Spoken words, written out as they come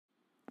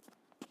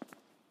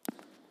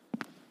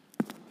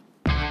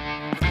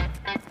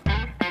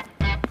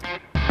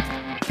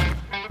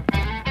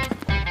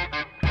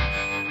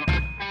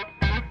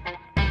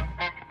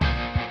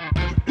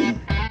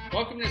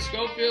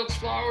Schofield's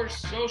Flowers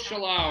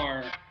Social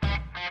Hour.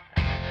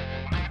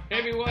 Hey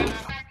everyone,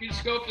 Pete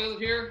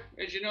Schofield here.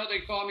 As you know, they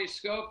call me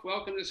Scope.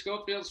 Welcome to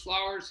Schofield's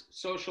Flowers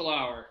Social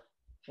Hour.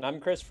 And I'm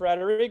Chris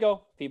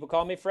Frederigo. People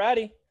call me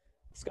Fratty.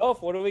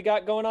 Scof, what do we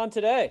got going on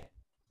today?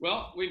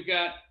 Well, we've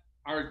got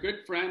our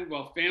good friend,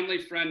 family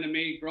friend to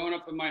me, growing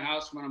up in my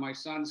house, one of my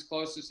son's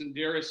closest and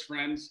dearest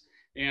friends,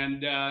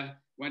 and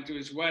went to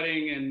his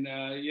wedding, and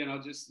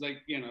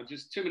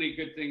just too many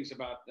good things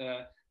about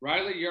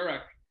Riley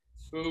Urick,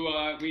 who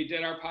we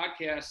did our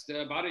podcast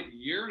about a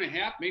year and a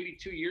half, maybe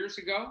 2 years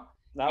ago.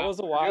 That was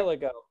a while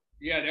ago.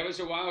 Yeah, that was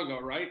a while ago,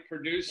 right?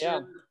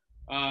 Producer.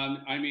 Yeah.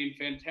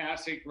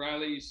 Fantastic.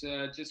 Riley's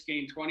just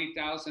gained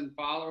 20,000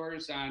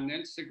 followers on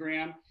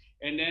Instagram.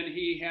 And then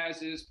he has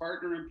his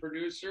partner and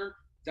producer,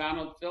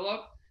 Donald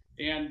Philp.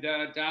 And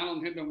Donald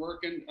and him have been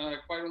working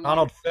quite a long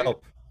Donald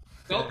Philp.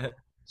 Philp?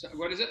 So,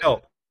 what is it?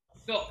 Philp.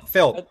 Philp.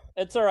 Philp.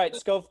 It's all right.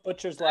 Scof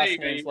butchers last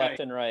names left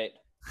and right.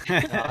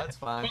 No, that's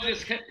fine.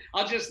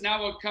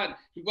 We'll cut.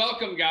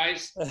 Welcome,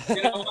 guys.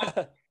 You know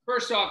what?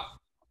 First off,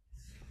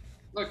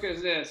 look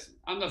at this.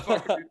 I'm the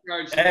fucker in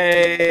charge.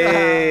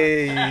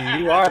 Hey,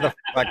 you are the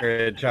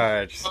fucker in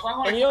charge. If I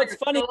want And to you know, it's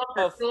funny.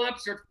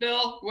 Phillips or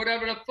Phil,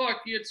 whatever the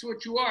fuck, it's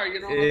what you are.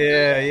 You know.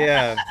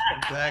 Yeah.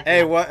 Exactly.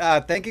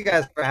 Hey, thank you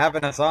guys for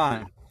having us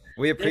on.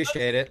 We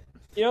appreciate it.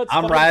 You know,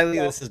 I'm funny, Riley.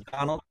 This is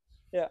Donald.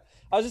 Yeah,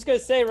 I was just gonna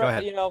say, Go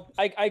ahead. you know,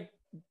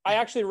 I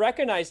actually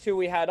recognized who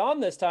we had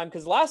on this time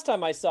because last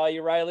time I saw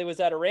you, Riley,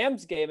 was at a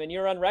Rams game, and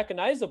you're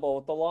unrecognizable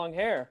with the long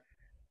hair.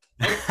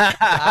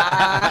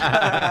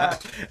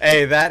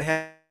 Hey,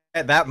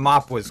 that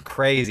mop was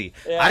crazy.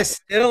 Yeah. I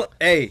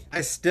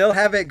still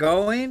have it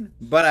going,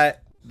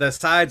 but the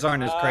sides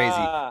aren't as crazy.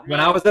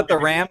 When I was at the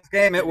Rams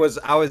game, I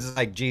was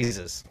like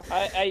Jesus.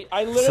 I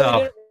literally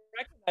didn't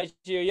recognize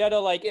you. You had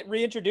to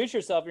reintroduce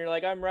yourself, and you're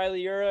like, I'm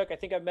Riley Urick. I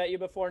think I've met you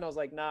before, and I was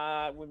like,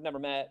 nah, we've never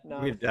met. No.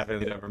 We've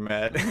definitely never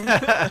met.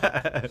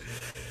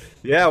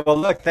 Yeah, well,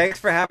 look, thanks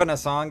for having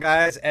us on,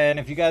 guys. And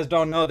if you guys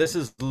don't know, this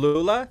is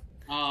Lulah.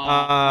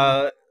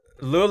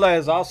 Lulah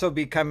is also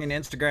becoming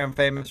Instagram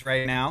famous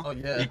right now. Oh,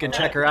 yeah. You can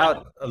check her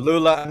out,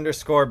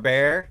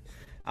 Lulah_bear.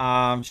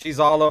 She's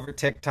all over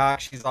TikTok.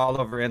 She's all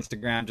over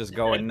Instagram, just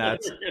going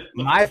nuts.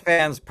 My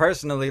fans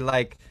personally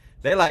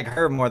they like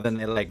her more than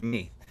they like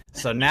me.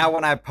 So now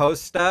when I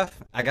post stuff,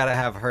 I gotta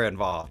have her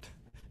involved.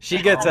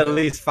 She gets at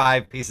least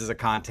 5 pieces of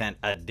content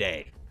a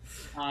day.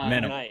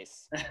 Minimum.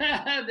 Nice.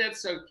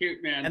 That's so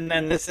cute, man. And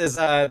then this is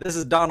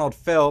Donald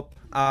Philp.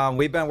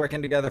 We've been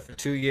working together for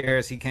 2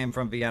 years. He came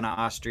from Vienna,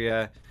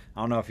 Austria. I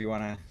don't know if you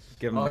want to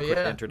give him a quick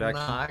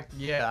introduction.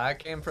 I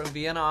came from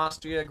Vienna,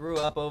 Austria. Grew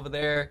up over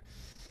there.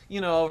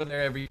 You know, over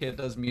there, every kid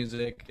does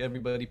music.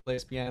 Everybody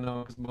plays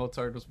piano because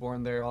Mozart was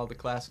born there. All the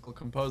classical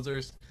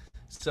composers.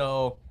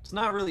 So it's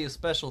not really a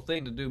special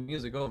thing to do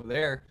music over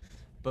there.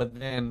 But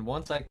then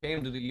once I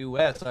came to the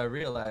U.S., I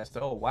realized,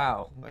 oh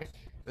wow,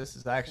 this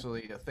is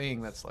actually a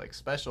thing that's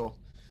special,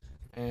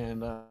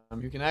 and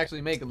you can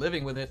actually make a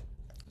living with it.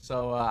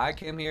 So I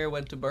came here,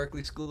 went to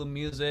Berklee School of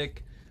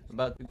Music,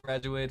 about to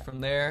graduate from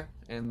there,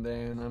 and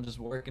then I'm just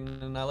working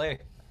in LA.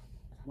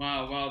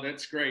 Wow,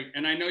 that's great.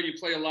 And I know you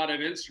play a lot of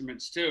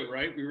instruments too,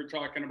 right? We were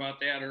talking about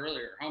that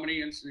earlier. How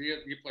many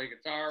instruments? You play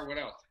guitar? What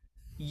else?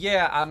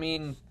 Yeah, I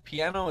mean,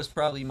 piano is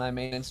probably my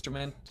main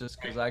instrument, just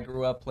because I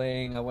grew up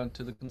playing. I went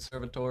to the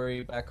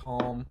conservatory back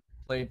home,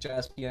 played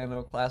jazz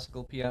piano,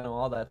 classical piano,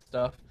 all that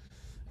stuff.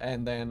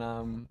 And then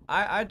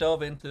I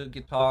dove into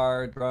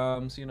guitar,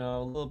 drums, a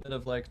little bit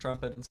of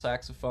trumpet and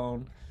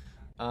saxophone.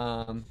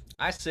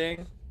 I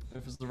sing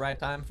if it's the right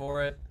time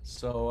for it,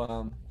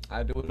 so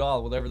I do it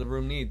all, whatever the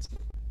room needs.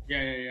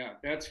 Yeah.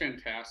 That's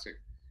fantastic.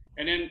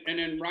 And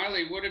then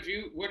Riley, what have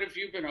you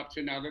been up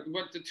to now?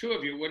 What the two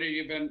of you? What have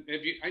you been?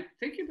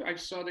 I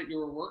saw that you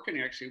were working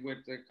actually with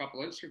a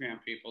couple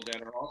Instagram people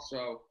that are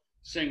also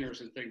singers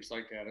and things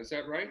like that. Is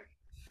that right?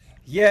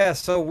 Yeah,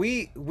 so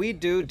we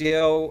do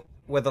deal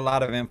with a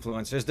lot of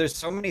influencers. There's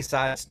so many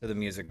sides to the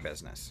music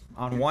business.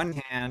 On one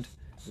hand,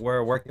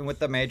 we're working with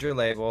the major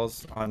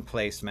labels on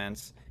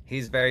placements.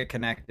 He's very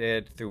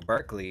connected through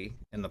Berklee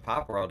in the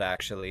pop world,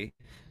 actually,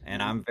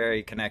 and I'm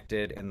very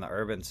connected in the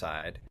urban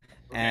side.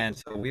 And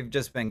so we've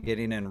just been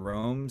getting in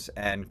rooms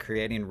and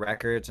creating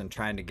records and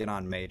trying to get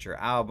on major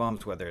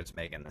albums, whether it's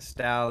Megan Thee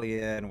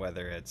Stallion,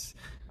 whether it's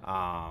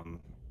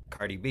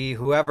Cardi B,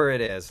 whoever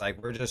it is.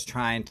 We're just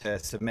trying to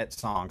submit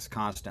songs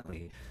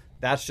constantly.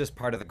 That's just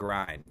part of the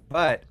grind.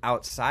 But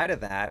outside of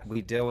that,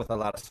 we deal with a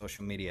lot of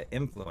social media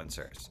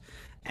influencers.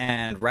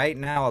 And right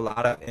now, a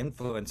lot of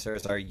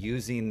influencers are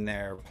using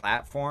their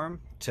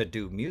platform to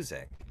do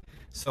music.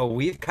 So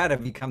we've kind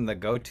of become the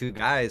go-to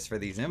guys for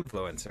these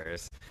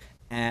influencers.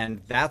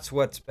 And that's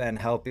what's been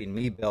helping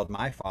me build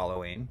my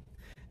following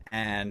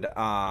and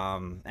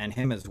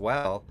him as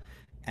well.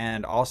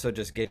 And also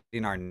just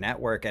getting our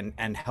network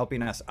and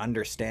helping us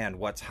understand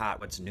what's hot,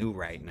 what's new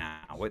right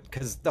now.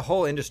 Because the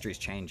whole industry is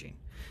changing.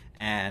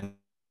 And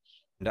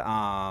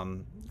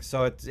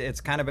so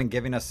it's kind of been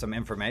giving us some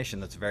information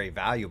that's very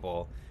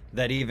valuable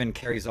that even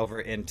carries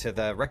over into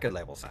the record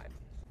label side.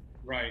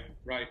 Right,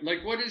 right.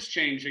 Like what is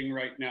changing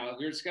right now?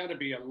 There's got to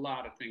be a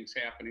lot of things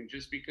happening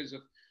just because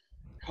of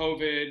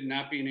COVID,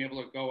 not being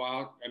able to go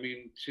out. I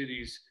mean, to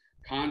these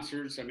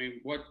concerts. I mean,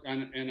 what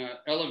in an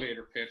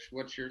elevator pitch?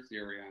 What's your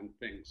theory on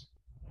things?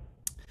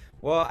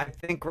 Well, I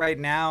think right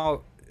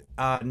now,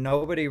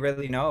 nobody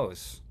really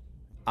knows.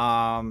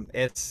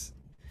 It's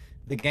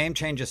the game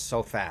changes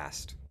so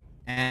fast.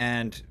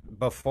 And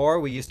before,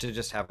 we used to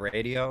just have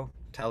radio,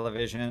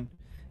 television,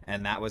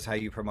 and that was how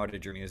you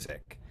promoted your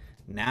music.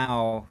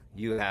 Now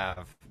you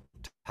have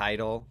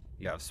Tidal,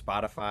 you have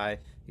Spotify,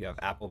 you have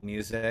Apple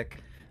Music.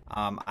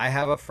 I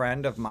have a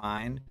friend of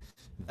mine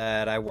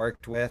that I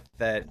worked with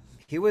that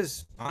he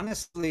was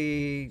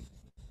honestly,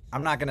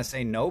 I'm not going to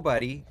say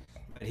nobody,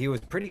 but he was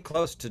pretty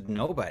close to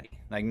nobody.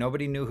 Like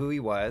nobody knew who he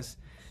was.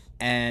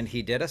 And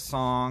he did a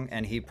song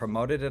and he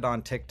promoted it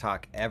on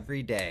TikTok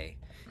every day.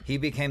 He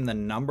became the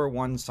number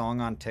one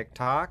song on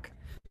TikTok.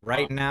 Wow,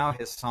 Right now,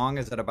 his song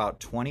is at about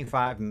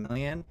 25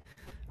 million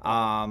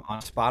on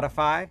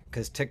Spotify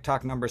because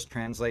TikTok numbers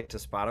translate to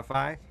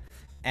Spotify.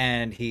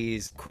 And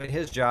he's quit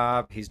his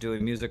job. He's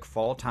doing music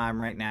full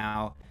time right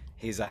now.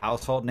 He's a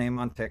household name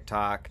on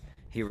TikTok.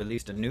 He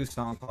released a new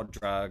song called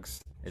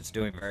Drugs. It's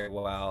doing very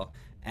well.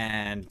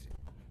 And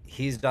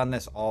he's done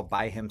this all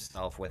by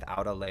himself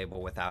without a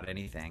label, without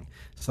anything.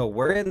 So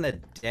we're in the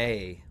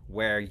day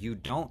where you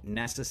don't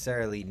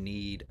necessarily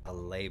need a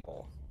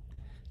label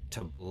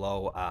to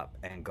blow up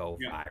and go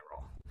yeah,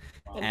 viral.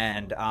 wow,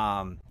 And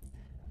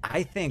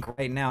I think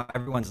right now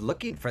everyone's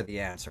looking for the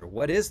answer.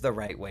 What is the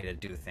right way to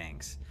do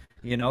things?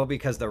 You know,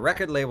 because the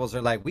record labels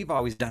are like, we've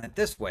always done it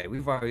this way.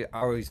 We've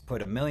always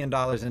put $1 million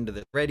into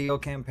this radio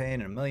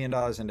campaign and $1 million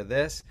into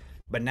this.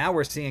 But now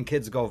we're seeing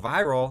kids go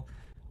viral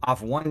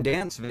off one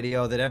dance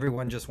video that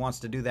everyone just wants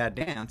to do that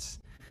dance.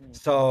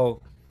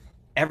 So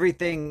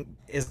everything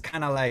is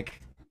kind of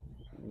like,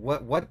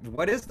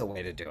 what is the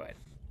way to do it?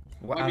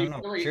 Well, I I don't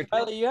mean, know. really,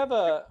 Riley, you have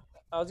a.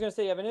 I was gonna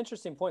say you have an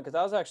interesting point because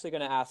I was actually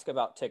gonna ask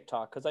about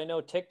TikTok because I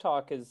know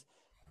TikTok is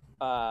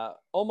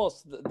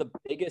almost the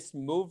biggest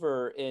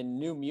mover in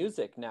new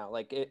music now.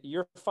 Like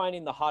you're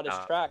finding the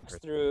hottest tracks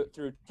through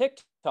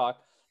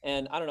TikTok.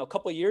 And I don't know, a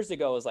couple of years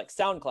ago it was like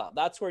SoundCloud.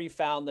 That's where you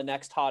found the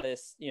next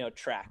hottest,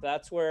 track.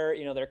 That's where,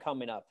 they're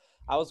coming up.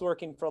 I was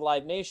working for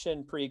Live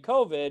Nation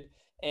pre-COVID,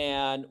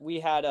 and we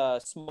had a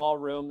small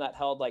room that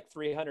held like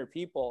 300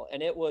 people,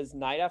 and it was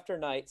night after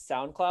night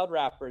SoundCloud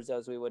rappers,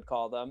 as we would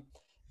call them,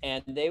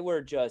 and they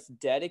were just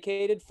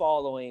dedicated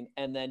following.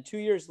 And then 2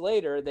 years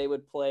later they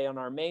would play on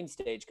our main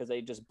stage because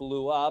they just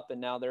blew up,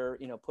 and now they're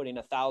putting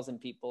 1,000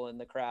 people in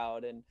the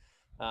crowd.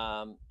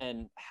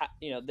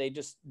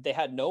 They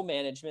had no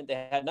management,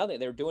 they had nothing,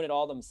 they were doing it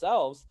all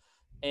themselves.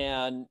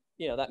 And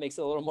that makes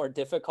it a little more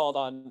difficult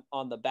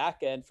on the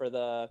back end for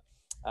the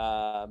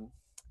um,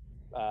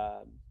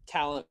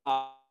 talent,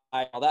 all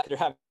that. They're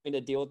having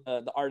to deal with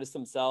the artists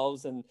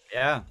themselves, and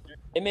Yeah.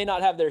 they may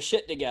not have their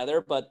shit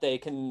together, but they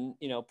can,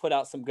 put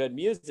out some good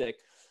music.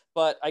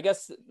 But I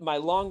guess my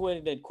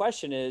long-winded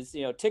question is,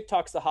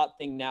 TikTok's the hot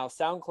thing now.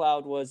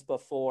 SoundCloud was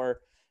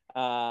before.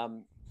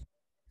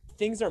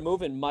 Things are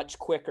moving much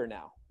quicker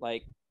now.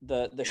 Like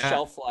the Yeah.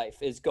 shelf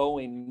life is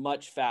going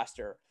much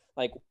faster.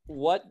 Like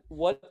what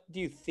do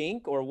you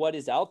think, or what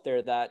is out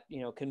there that,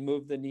 can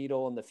move the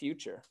needle in the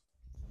future?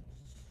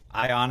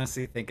 I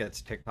honestly think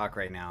it's TikTok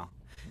right now.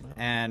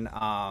 And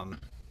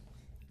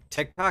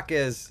TikTok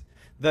is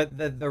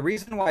the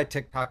reason why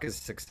TikTok is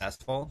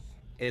successful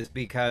is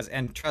because,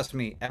 and trust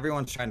me,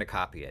 everyone's trying to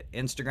copy it.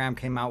 Instagram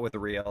came out with the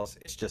Reels.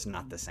 It's just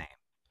not the same.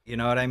 You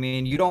know what I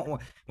mean? You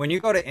don't, when you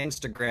go to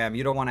Instagram,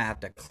 you don't want to have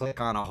to click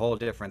on a whole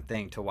different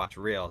thing to watch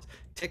Reels.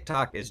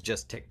 TikTok is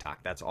just TikTok.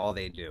 That's all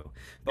they do.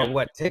 But yeah,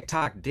 what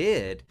TikTok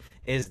did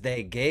is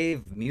they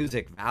gave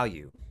music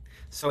value.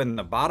 So in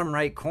the bottom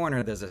right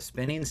corner, there's a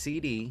spinning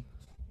CD,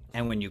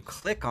 and when you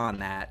click on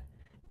that,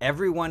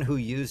 everyone who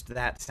used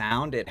that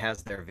sound, it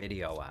has their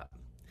video up.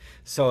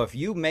 So if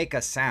you make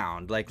a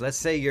sound, like let's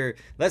say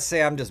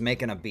I'm just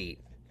making a beat,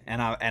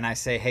 and I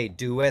say, hey,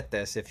 duet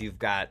this if you've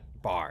got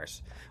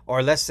bars.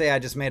 Or let's say I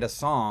just made a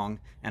song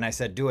and I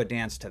said, do a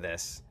dance to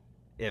this.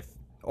 If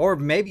or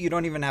maybe you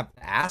don't even have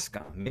to ask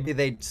them.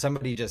 Maybe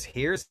somebody just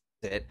hears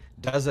it,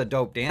 does a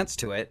dope dance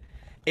to it,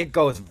 it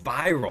goes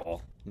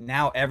viral.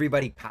 Now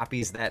everybody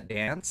copies that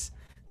dance.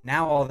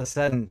 Now all of a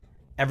sudden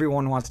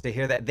everyone wants to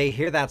hear that. They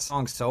hear that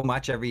song so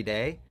much every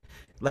day.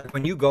 Like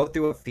when you go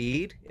through a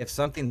feed, if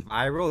something's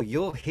viral,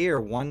 you'll hear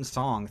one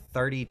song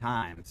 30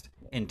 times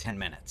in 10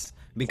 minutes It's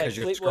like because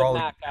you're Fleetwood scrolling.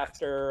 Mac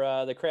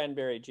after the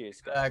cranberry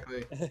juice.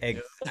 Exactly.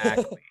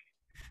 Exactly.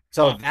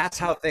 So that's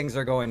how things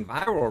are going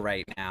viral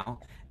right now.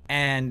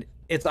 And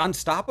it's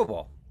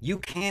unstoppable. You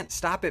can't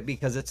stop it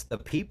because it's the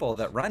people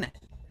that run it.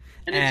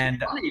 and And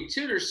it's funny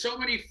too. There's so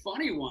many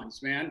funny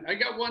ones, man. I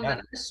got one that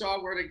yeah, I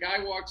saw where the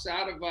guy walks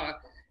out of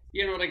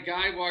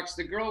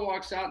the girl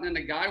walks out, and then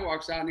the guy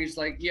walks out, and he's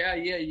like, yeah,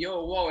 yeah,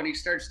 yo, whoa, and he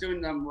starts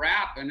doing them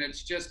rap, and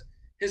it's just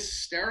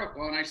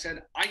hysterical. And I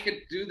said, I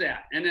could do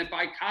that, and if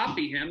I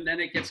copy him, then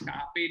it gets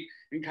copied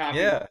and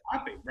copied and yeah,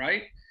 copied,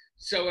 right?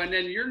 So, and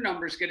then your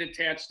numbers get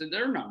attached to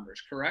their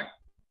numbers, correct?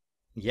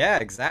 Yeah,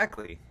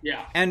 exactly.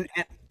 Yeah. And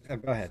oh,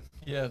 go ahead.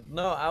 Yeah,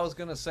 no, I was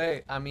gonna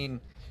say, I mean,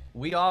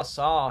 we all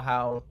saw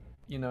how,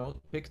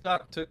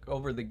 TikTok took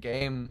over the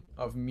game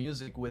of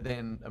music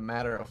within a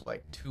matter of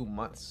like 2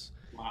 months.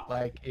 Wow.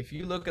 Like, if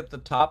you look at the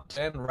top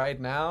 10 right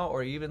now,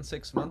 or even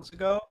 6 months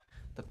ago,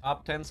 the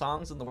top 10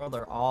 songs in the world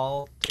are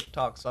all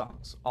TikTok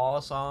songs.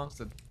 All songs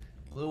that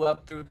blew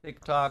up through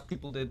TikTok.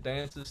 People did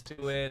dances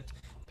to it.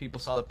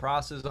 People saw the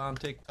process on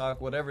TikTok,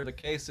 whatever the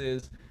case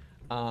is.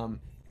 Um,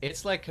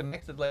 it's like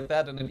connected like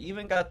that. And it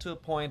even got to a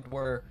point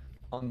where,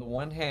 on the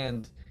one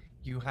hand,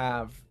 you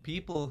have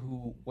people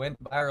who went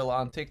viral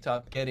on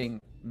TikTok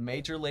getting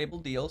major label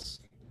deals,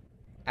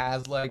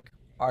 as like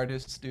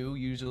artists do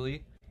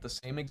usually, the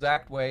same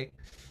exact way.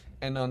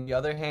 And on the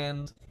other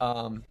hand,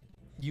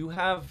 you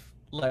have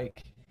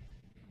like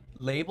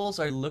labels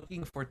are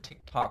looking for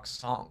TikTok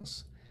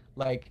songs.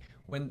 Like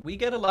when we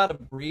get a lot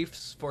of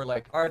briefs for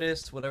like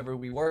artists, whatever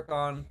we work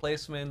on,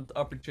 placement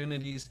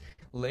opportunities,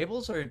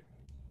 labels are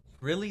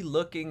really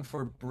looking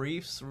for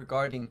briefs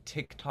regarding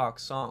TikTok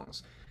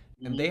songs.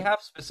 And they Mhm.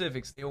 have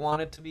specifics. They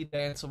want it to be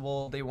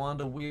danceable. They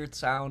want a weird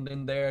sound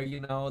in there,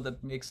 that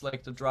makes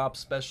like the drop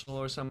special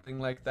or something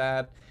like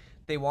that.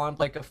 They want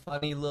like a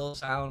funny little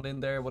sound in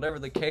there, whatever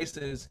the case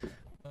is.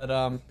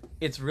 But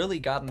it's really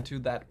gotten to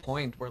that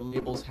point where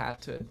labels have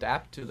to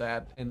adapt to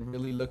that and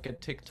really look at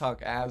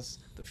TikTok as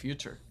the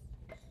future.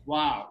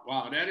 Wow.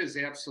 Wow. That is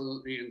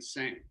absolutely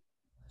insane.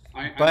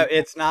 I'm But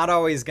it's not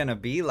always going to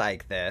be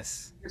like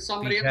this there's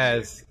somebody else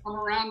because, come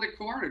around the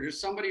corner. There's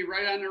somebody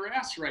right on their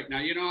ass right now.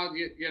 You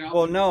know.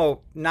 well,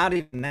 no, not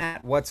even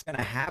that. What's going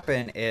to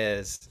happen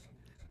is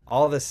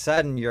all of a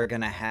sudden you're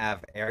going to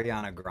have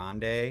Ariana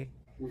Grande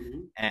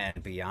Mhm.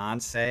 and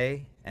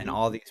Beyonce and Mhm.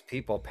 all these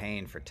people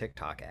paying for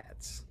TikTok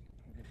ads.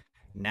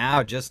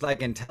 Now, just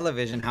like in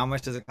television, how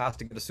much does it cost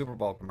to get a Super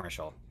Bowl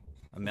commercial?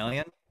 A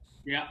million?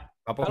 Yeah.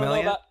 Couple I don't know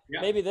million? about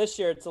Yeah. maybe this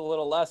year it's a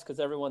little less because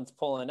everyone's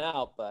pulling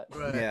out, but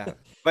Right. Yeah.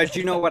 But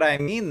you know what I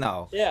mean,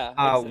 though. yeah,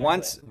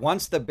 exactly.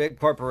 Once the big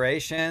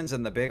corporations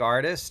and the big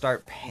artists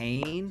start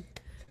paying,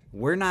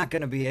 we're not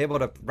going to be able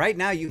to. Right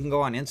now, you can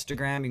go on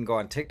Instagram, you can go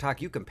on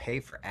TikTok, you can pay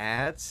for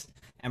ads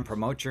and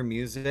promote your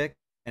music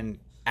and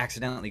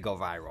accidentally go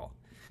viral.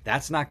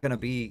 That's not going to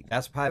be.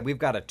 That's probably we've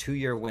got a 2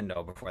 year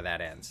window before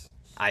that ends.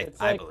 It's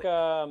I like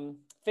believe.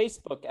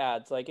 Facebook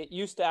ads. Like it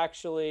used to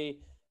actually,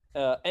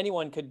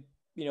 anyone could,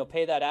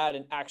 pay that ad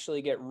and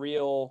actually get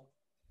real,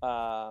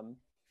 um,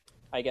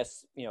 I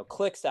guess,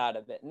 clicks out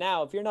of it.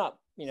 Now, if you're not,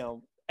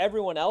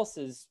 everyone else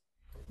is,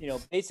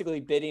 basically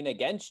bidding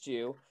against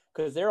you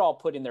because they're all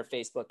putting their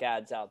Facebook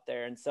ads out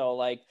there. And so,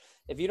 like,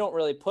 if you don't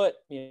really put,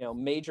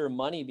 major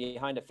money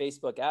behind a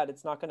Facebook ad,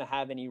 it's not going to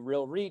have any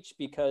real reach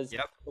because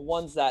Yep. the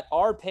ones that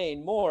are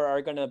paying more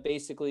are going to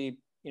basically,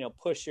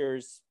 push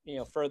yours,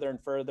 further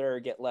and further,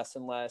 get less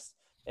and less,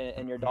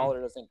 and your Mhm.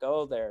 dollar doesn't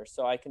go there.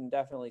 So I can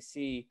definitely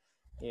see,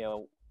 you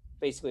know,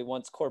 basically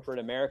once corporate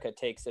America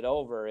takes it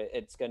over,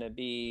 it's going to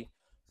be,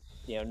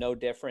 no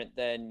different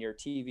than your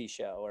TV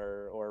show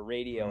or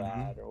radio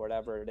Mhm. ad or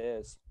whatever it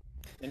is.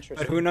 But who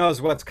Interesting.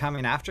 knows what's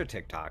coming after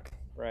TikTok?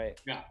 Right.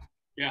 Yeah.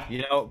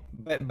 Yeah.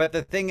 But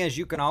the thing is,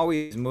 you can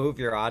always move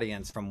your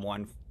audience from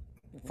one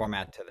Mhm.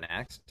 format to the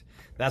next.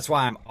 That's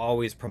why I'm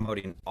always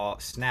promoting all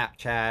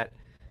Snapchat,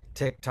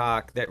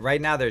 TikTok. That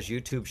right now there's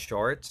YouTube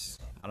Shorts.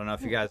 I don't know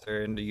if you guys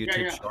are into Yeah.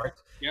 YouTube Yeah.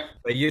 Shorts, Yeah.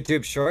 but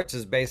YouTube Shorts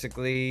is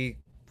basically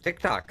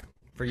TikTok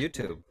for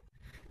YouTube.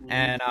 Mhm.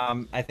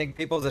 And I think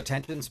people's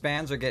attention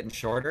spans are getting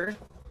shorter.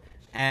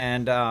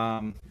 And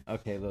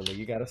okay, Lulu,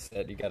 you gotta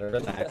sit. You gotta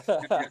relax. Yeah.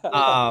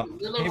 Yeah.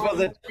 Lula People's wants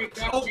to at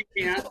speak up. oh, She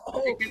can. She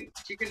oh, can.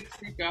 She can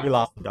speak we up.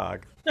 lost the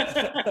dog. She's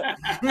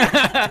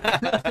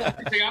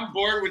like, I'm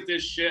bored with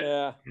this shit.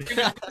 Yeah. She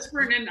was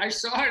whispering in. I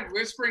saw her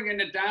whispering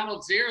into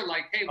Donald's ear,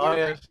 like, "Hey, Oh we're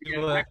yeah, ready to she get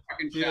my was.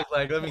 fucking She was shot."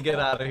 like, "Let me get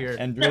out of here."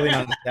 And drooling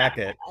on his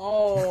jacket.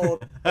 Oh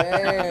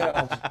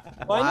damn!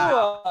 Well, I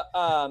know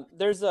Wow.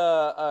 there's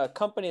a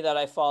company that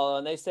I follow,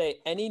 and they say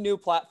any new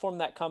platform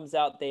that comes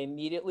out, they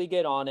immediately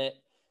get on it.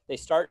 They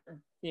start,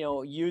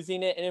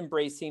 using it and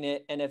embracing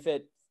it. And if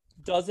it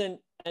doesn't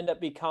end up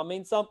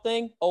becoming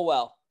something, oh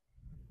well.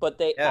 But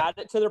they Yeah, add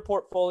it to their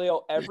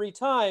portfolio every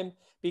time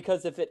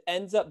because if it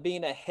ends up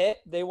being a hit,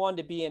 they want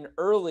to be in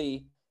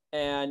early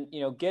and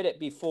get it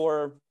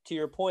before, to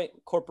your point,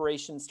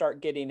 corporations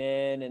start getting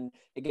in and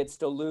it gets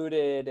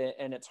diluted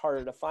and it's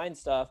harder to find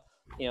stuff.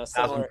 thousand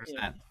Similar,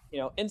 percent.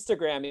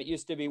 Instagram, it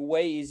used to be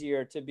way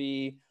easier to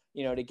be,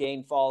 to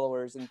gain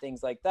followers and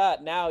things like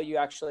that. Now you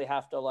actually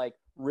have to like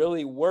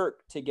really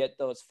work to get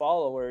those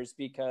followers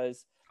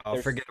because Oh,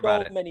 there's forget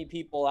about so it. many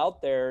people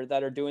out there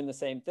that are doing the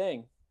same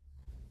thing.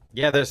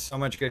 Yeah, there's so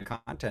much good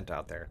content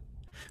out there.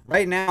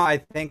 Right now, I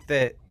think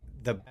that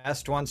the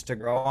best ones to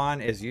grow on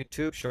is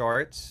YouTube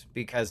Shorts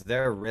because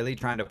they're really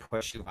trying to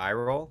push you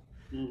viral,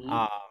 Mhm.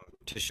 um,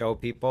 to show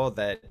people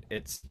that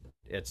it's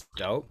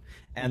dope.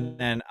 And Mhm.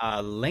 then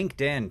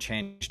LinkedIn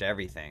changed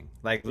everything.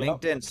 Like Yep.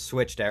 LinkedIn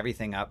switched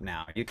everything up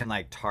now. You can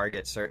like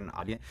target certain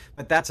audience,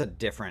 but that's a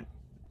different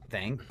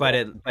thing.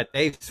 Yeah. But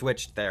they've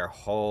switched their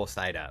whole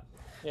site up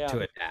Yeah. to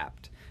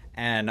adapt.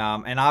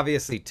 and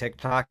obviously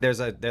TikTok. There's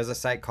a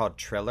site called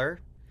Triller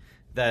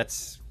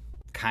that's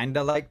kind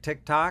of like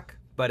TikTok,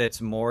 but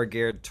it's more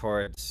geared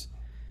towards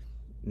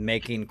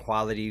making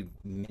quality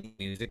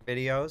music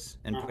videos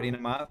and putting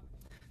them up.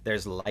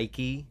 There's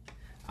Likey.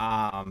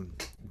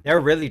 They're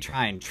really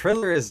trying.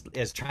 Triller is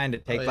trying to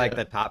take like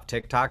the top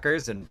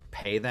TikTokers and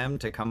pay them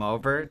to come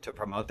over to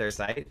promote their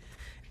site.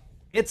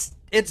 It's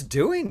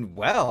doing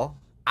well.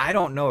 I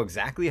don't know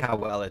exactly how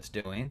well it's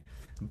doing,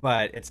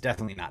 but it's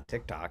definitely not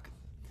TikTok.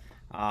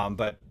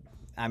 But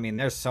I mean,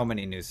 there's so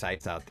many new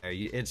sites out there.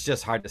 It's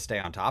just hard to stay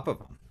on top of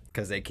them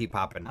because they keep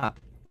popping up.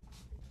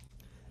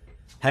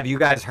 Have you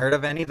guys heard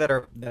of any that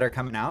are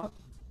coming out?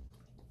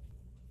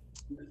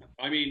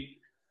 I mean,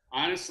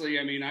 honestly,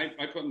 I mean,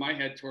 I put my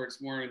head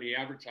towards more in the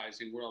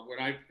advertising world.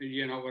 What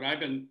I've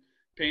been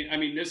paying, I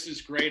mean, this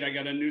is great. I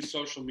got a new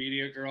social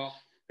media girl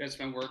that's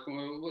been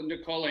working with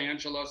Nicole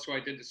Angelos, who I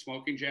did the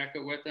smoking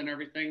jacket with and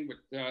everything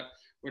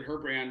with her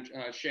brand,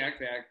 Shag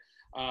Bag.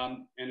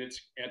 And it's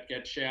at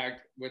Get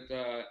Shagged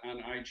on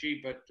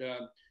IG. But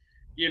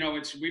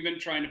we've been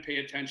trying to pay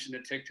attention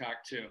to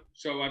TikTok too.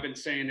 So I've been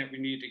saying that we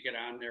need to get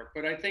on there.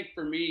 But I think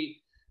for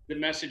me, the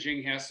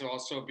messaging has to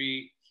also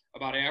be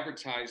about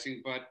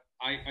advertising. But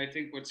I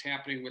think what's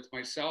happening with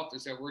myself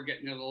is that we're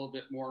getting a little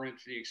bit more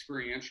into the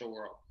experiential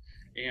world,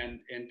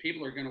 and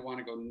people are going to want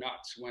to go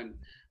nuts when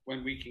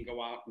we can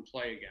go out and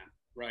play again,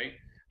 right?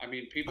 I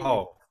mean,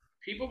 people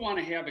want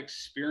to have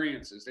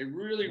experiences. They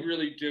really,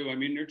 really do. I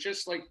mean, they're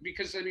just like,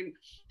 because I mean,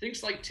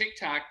 things like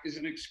TikTok is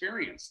an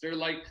experience. They're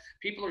like,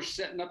 people are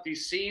setting up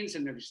these scenes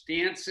and there's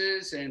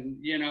dances and,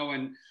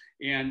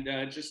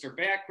 just their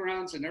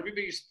backgrounds, and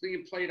everybody's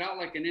being played out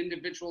like an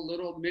individual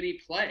little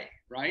mini play,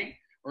 right?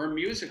 Or a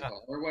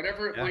musical or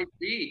whatever it might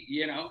be,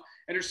 and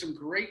there's some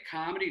great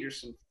comedy.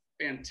 There's some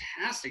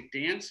fantastic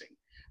dancing.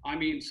 I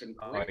mean, some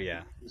great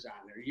things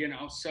on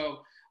there,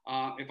 so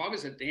if I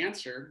was a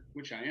dancer,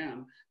 which I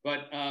am,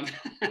 but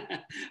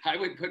I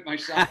would put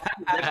myself.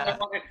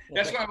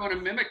 That's why I want to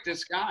mimic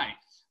this guy.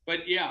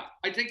 But yeah,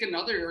 I think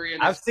another area.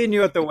 I've seen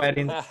you at the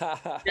wedding.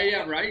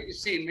 Yeah, right. You've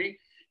seen me.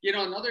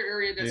 Another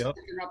area that's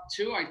picking up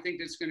too. I think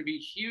that's going to be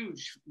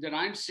huge that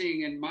I'm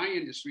seeing in my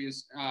industry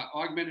is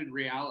augmented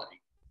reality.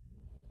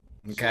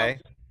 Okay.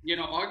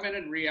 So,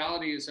 augmented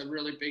reality is a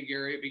really big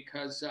area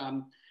because,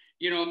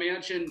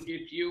 imagine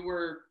if you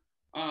were,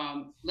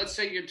 let's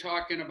say you're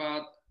talking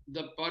about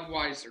the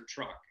Budweiser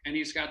truck and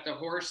he's got the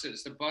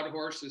Bud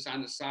horses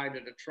on the side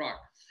of the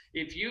truck.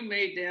 If you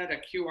made that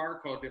a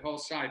QR code, the whole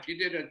side, if you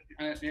did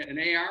an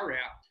AR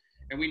app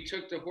and we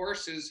took the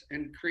horses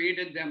and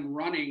created them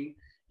running,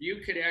 you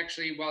could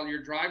actually, while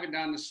you're driving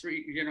down the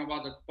street,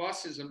 while the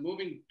bus is a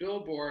moving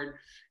billboard,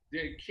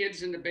 the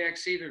kids in the back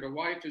seat or the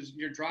wife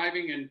you're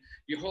driving and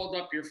you hold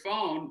up your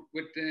phone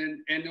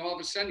and all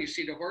of a sudden you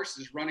see the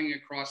horses running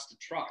across the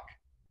truck.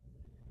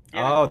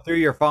 Through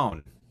your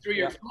phone. Through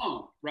your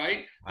phone,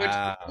 right?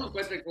 Wow.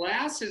 But the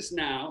glasses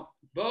now,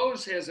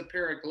 Bose has a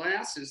pair of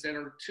glasses that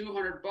are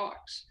 $200.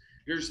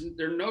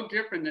 They're no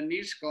different than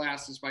these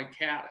glasses by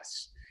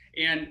Caddis,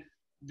 and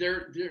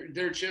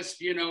they're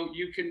just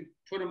you can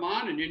put them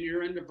on and then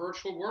you're in the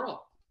virtual world.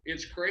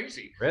 It's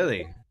crazy.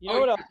 Really?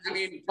 I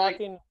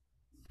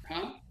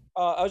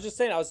was just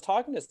saying, I was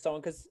talking to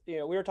someone because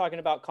we were talking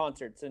about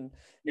concerts and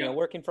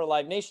working for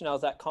Live Nation. I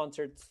was at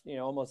concerts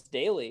almost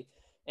daily.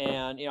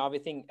 And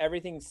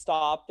everything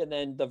stopped, and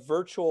then the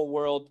virtual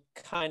world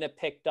kind of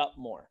picked up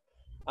more.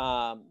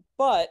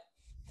 But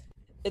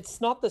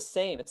it's not the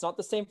same. It's not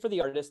the same for the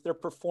artists. They're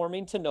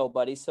performing to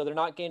nobody, so they're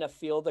not going to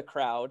feel the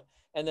crowd.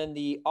 And then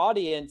the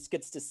audience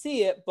gets to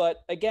see it,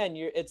 but again,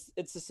 it's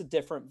just a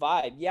different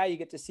vibe. Yeah, you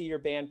get to see your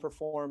band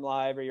perform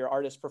live or your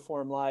artist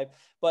perform live,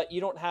 but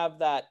you don't have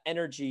that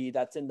energy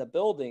that's in the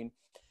building.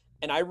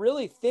 And I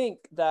really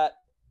think that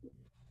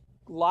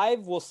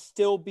live will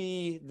still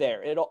be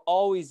there. It'll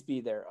always be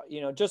there.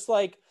 Just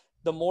like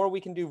the more we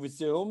can do with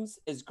Zooms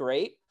is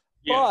great,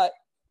 but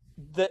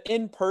the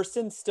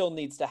in-person still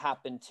needs to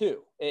happen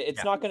too.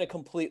 It's not going to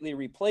completely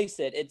replace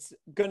it. It's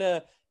going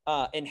to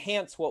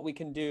enhance what we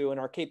can do and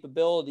our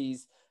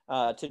capabilities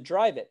to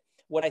drive it.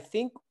 What I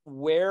think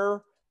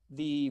where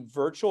the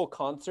virtual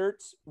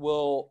concerts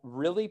will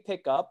really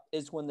pick up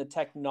is when the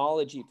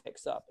technology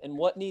picks up. And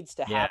what needs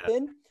to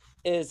happen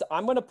is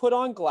I'm going to put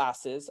on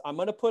glasses, I'm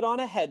going to put on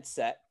a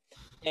headset,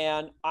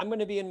 and I'm going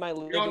to be in my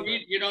living room.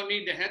 You don't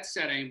need the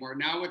headset anymore.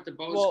 Now with the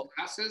Bose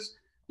glasses,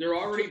 they're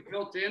already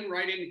built in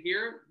right in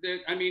here.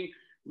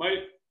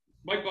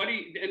 My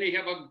buddy, and they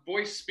have a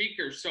voice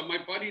speaker. So my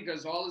buddy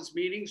does all his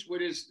meetings with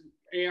his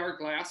AR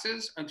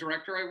glasses, a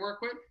director I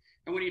work with.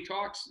 And when he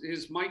talks,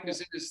 his mic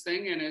is in his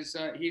thing and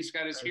he's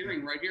got his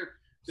hearing right here.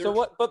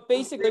 But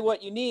basically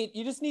what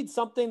you just need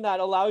something that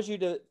allows you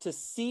to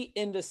see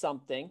into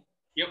something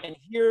and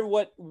hear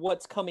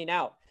what's coming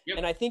out.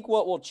 And I think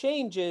what will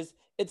change is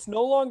it's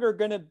no longer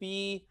going to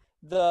be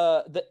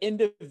the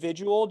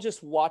individual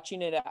just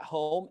watching it at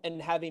home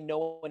and having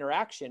no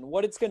interaction.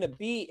 What it's going to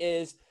be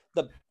is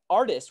the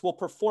artist will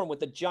perform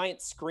with a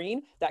giant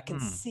screen that can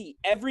see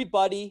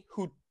everybody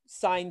who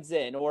signs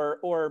in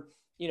or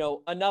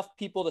enough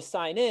people to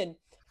sign in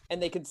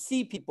and they can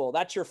see people.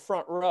 That's your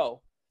front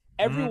row.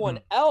 Everyone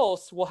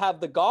else will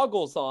have the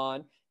goggles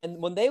on.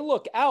 And when they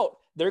look out,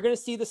 they're going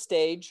to see the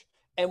stage.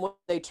 And when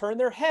they turn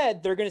their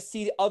head, they're going to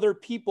see other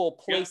people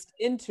placed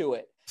into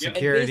it.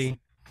 Security.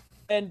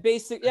 And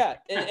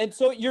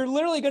so you're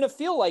literally going to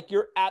feel like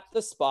you're at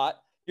the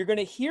spot. You're going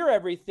to hear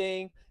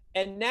everything.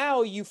 And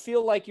now you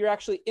feel like you're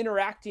actually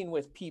interacting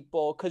with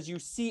people because you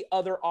see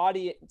other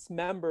audience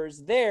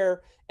members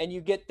there and you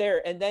get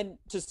there. And then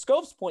to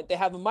Scope's point, they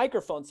have a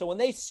microphone. So when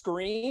they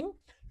scream,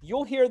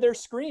 you'll hear their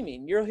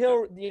screaming. You'll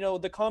hear,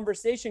 the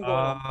conversation going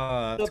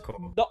on. That's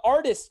cool. The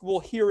artist will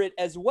hear it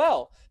as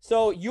well.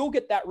 So you'll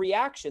get that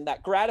reaction,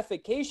 that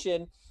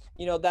gratification,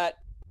 that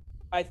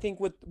I think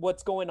with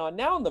what's going on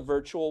now in the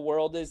virtual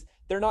world is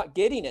they're not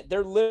getting it.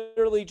 They're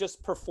literally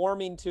just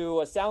performing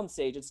to a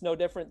soundstage. It's no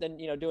different than,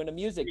 doing a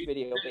music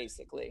video,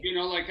 basically.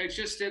 Like I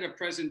just did a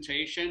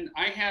presentation.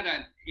 I had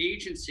an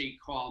agency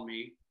call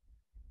me.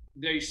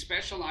 They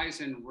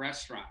specialize in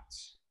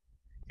restaurants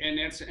and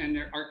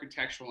they're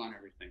architectural and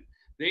everything.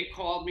 They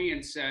called me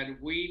and said,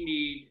 we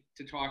need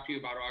to talk to you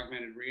about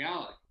augmented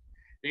reality.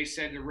 They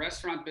said the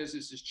restaurant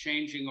business is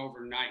changing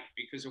overnight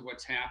because of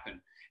what's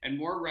happened. And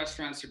more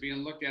restaurants are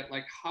being looked at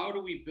like, how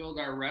do we build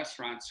our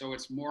restaurant so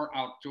it's more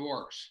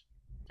outdoors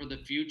for the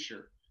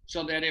future?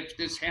 So that if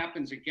this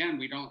happens again,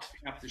 we don't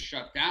have to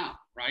shut down,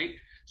 right?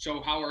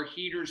 So how are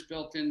heaters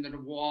built into the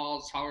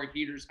walls? How are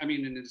heaters,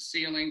 into the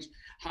ceilings?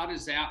 How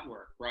does that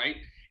work, right?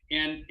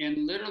 And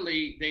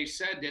literally they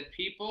said that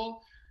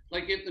people,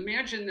 like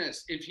imagine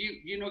this, if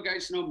you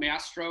guys know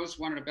Mastro's,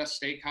 one of the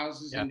best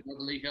steakhouses in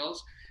Beverly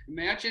Hills.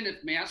 Imagine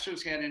if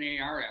Masters had an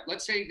AR app.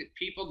 Let's say that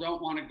people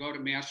don't want to go to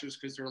Masters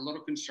because they're a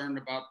little concerned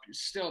about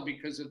still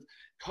because of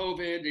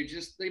COVID.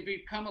 They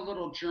become a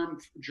little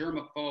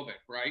germophobic,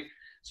 right?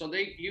 So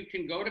you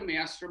can go to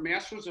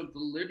Masters will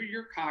deliver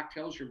your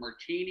cocktails, your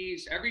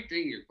martinis,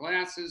 everything, your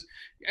glasses,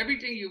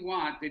 everything you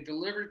want. They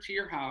deliver it to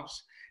your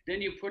house.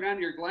 Then you put on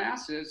your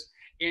glasses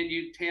and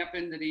you tap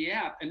into the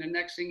app, and the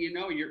next thing you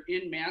know, you're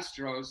in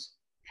Mastro's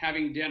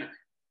having dinner.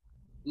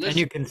 And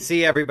you can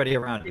see everybody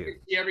around you. You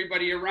can see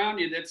everybody around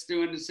you that's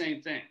doing the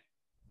same thing.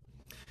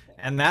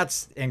 And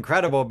that's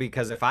incredible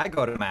because if I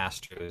go to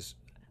Masters,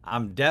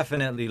 I'm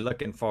definitely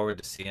looking forward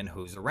to seeing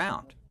who's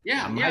around.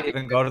 Yeah, I might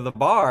even go to the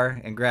bar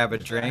and grab a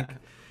drink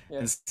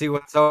and see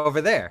what's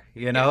over there,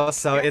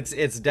 So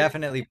it's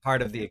definitely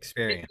part of the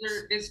experience.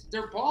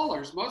 They're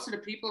ballers. Most of the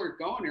people are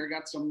going there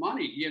got some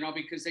money,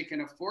 because they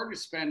can afford to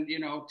spend,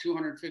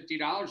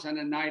 $250 on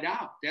a night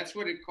out. That's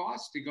what it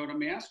costs to go to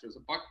Masters.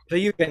 $1. So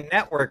you can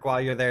network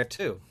while you're there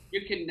too.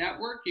 You can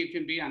network. You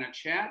can be on a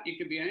chat. You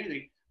can be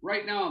anything.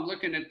 Right now, I'm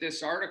looking at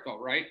this article,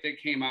 right, that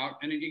came out,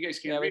 and you guys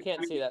can't read it. Yeah, we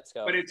can't see that,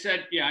 Scott. But it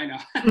said, yeah, I know.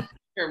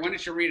 Here, why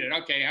don't you read it?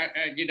 Okay,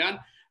 you done?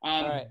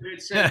 All right.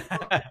 It said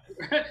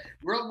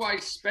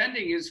worldwide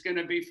spending is going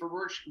to be for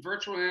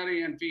virtual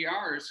reality and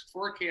VR is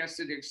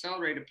forecasted to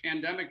accelerate a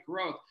pandemic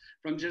growth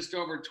from just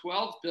over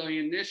 12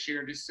 billion this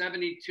year to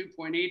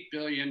 72.8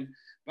 billion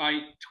by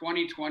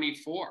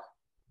 2024.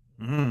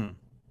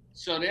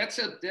 So that's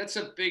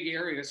a big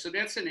area. So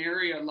that's an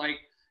area like,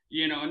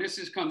 and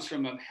this comes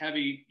from a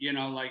heavy,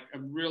 like a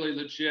really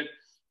legit,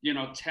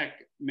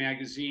 tech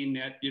magazine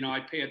that, I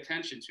pay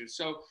attention to.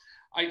 So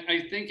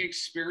I think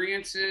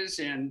experiences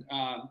and,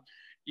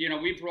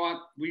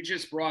 we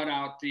just brought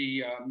out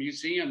the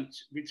museum.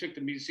 We took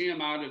the museum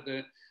out of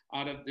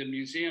the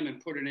museum and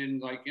put it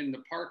in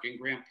the park in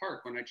Grant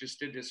Park when I just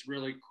did this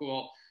really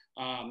cool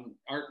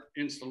art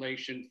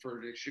installation for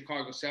the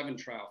Chicago 7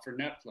 trial for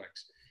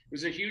Netflix. It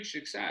was a huge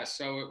success.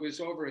 So it was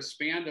over a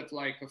span of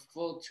like a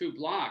full 2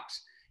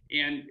 blocks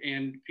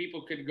and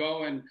people could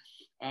go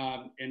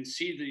and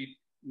see the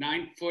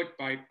 9-foot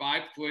by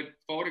 5-foot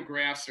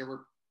photographs that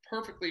were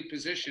perfectly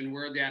positioned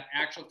where that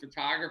actual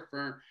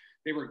photographer,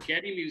 they were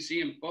getting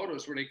museum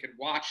photos where they could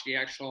watch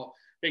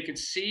they could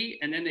see,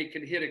 and then they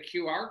could hit a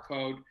QR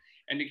code,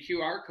 and the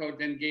QR code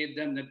then gave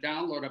them the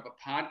download of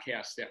a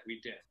podcast that we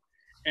did.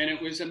 And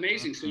it was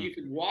amazing. So you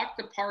could walk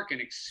the park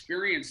and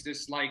experience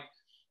this like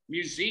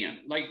museum,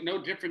 like no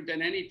different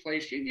than any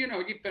place.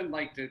 You've been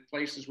like the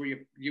places where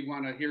you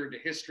want to hear the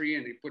history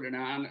and they put it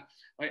on.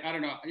 Like, I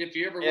don't know if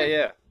you ever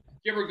if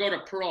you ever go to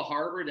Pearl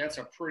Harbor, that's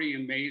a pretty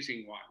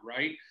amazing one,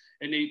 right?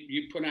 And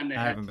you put on the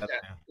headset.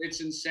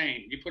 It's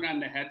insane. You put on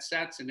the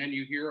headsets and then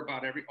you hear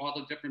about all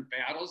the different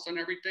battles and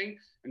everything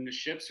and the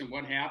ships and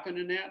what happened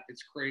in that.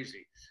 It's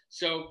crazy.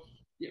 So,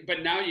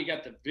 but now you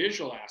got the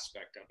visual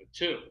aspect of it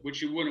too,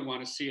 which you wouldn't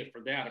want to see it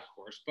for that, of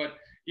course. But,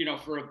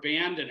 for a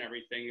band and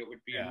everything, it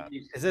would be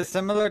amazing. Is it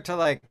similar to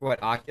like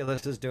what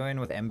Oculus is doing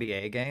with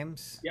NBA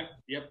games?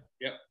 Yep.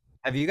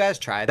 Have you guys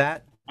tried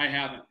that? I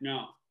haven't,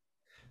 no.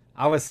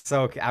 I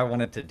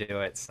wanted to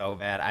do it so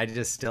bad. I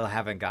just still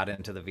haven't got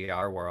into the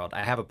VR world.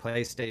 I have a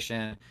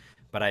PlayStation,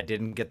 but I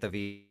didn't get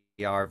the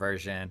VR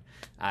version.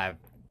 I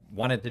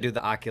wanted to do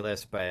the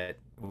Oculus, but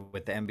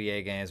with the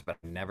NBA games, but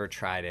I never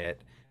tried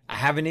it. I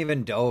haven't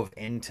even dove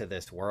into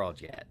this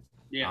world yet.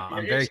 Yeah,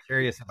 I'm very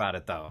curious about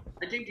it though.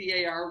 I think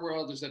the AR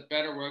world is a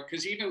better world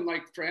because even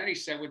like Franny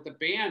said with the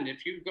band,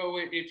 if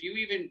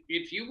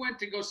you went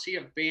to go see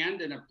a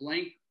band in a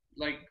blank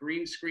like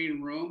green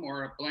screen room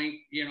or a blank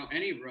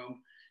any room,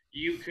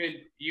 you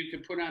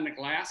could put on the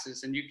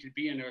glasses and you could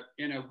be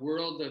in a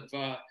world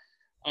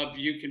of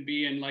you could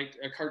be in like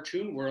a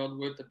cartoon world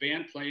with the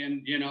band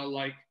playing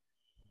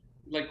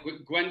like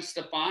with Gwen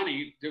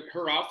Stefani,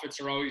 her outfits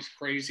are always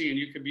crazy, and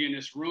you could be in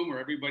this room where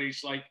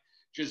everybody's like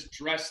just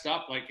dressed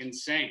up like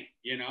insane.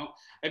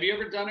 Have you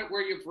ever done it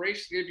where you've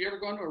raced? Have you ever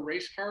gone to a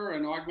race car or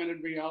an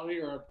augmented reality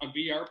or a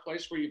VR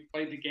place where you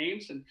played the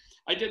games? And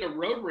I did a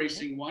road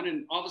racing one,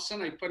 and all of a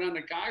sudden I put on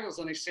the goggles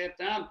and I sat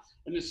down,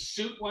 and the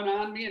suit went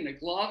on me and the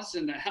gloves,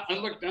 and I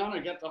looked down, I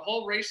got the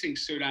whole racing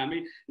suit on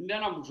me, and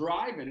then I'm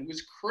driving. It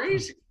was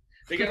crazy.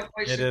 They got a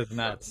place. It is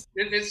nuts.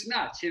 It's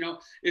nuts.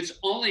 It's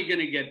only going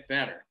to get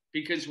better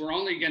because we're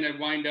only going to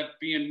wind up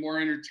being more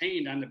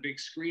entertained on the big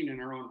screen in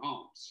our own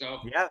homes. So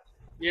yeah,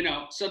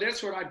 so that's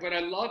but I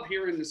love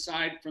hearing the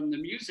side from the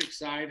music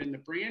side and the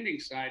branding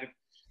side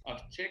of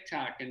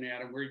TikTok and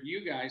that, and where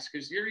you guys,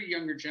 because you're a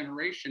younger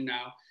generation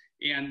now,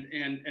 and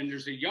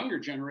there's a younger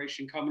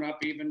generation coming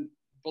up even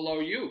below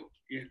you.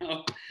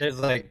 There's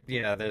like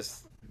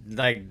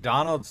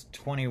Donald's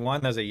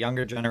 21. There's a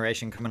younger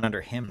generation coming under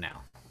him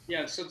now.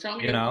 Yeah. So tell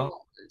me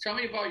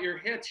about your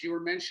hits. You were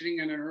mentioning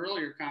in an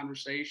earlier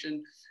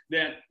conversation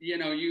that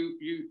you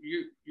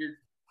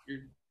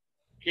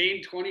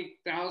gained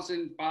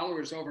 20,000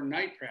 followers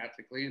overnight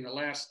practically in the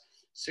last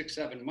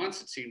 6-7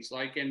 months, it seems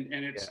like. And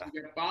it's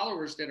you have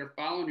followers that are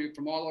following you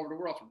from all over the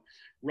world, from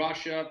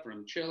Russia,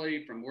 from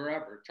Chile, from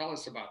wherever. Tell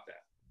us about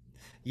that.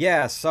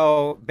 Yeah,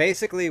 so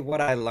basically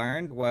what I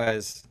learned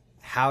was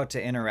how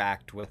to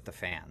interact with the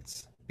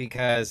fans,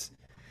 because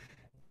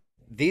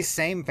these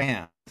same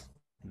fans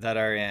that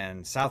are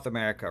in South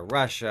America,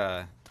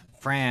 Russia,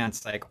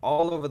 France, like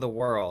all over the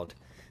world,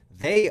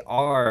 they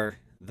are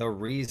the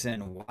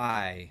reason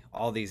why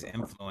all these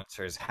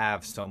influencers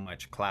have so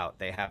much clout.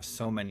 They have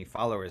so many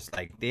followers.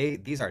 Like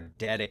these are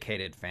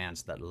dedicated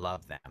fans that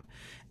love them.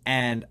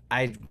 And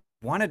I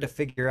wanted to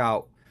figure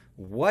out,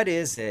 what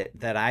is it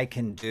that I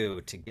can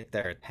do to get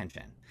their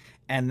attention?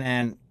 And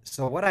then,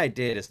 so what I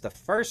did is, the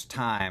first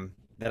time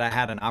that I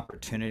had an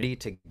opportunity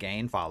to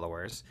gain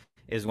followers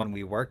is when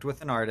we worked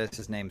with an artist.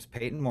 His name's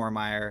Peyton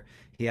Moormeyer.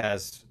 He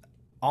has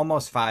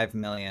almost 5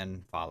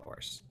 million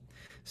followers.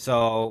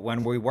 So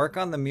when we work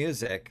on the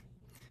music,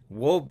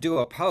 we'll do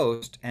a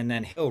post and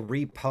then he'll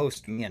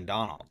repost me and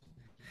Donald.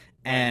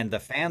 And the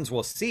fans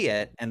will see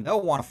it and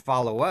they'll want to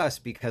follow us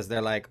because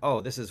they're like,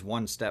 oh, this is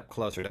one step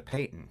closer to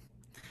Peyton.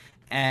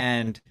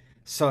 And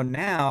so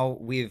now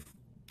we've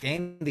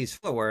gained these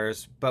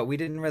followers, but we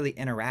didn't really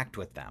interact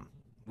with them.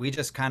 We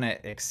just kind of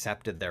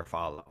accepted their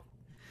follow.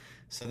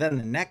 So then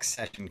the next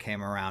session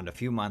came around a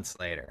few months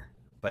later,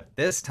 but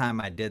this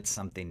time I did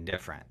something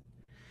different.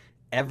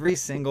 Every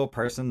single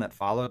person that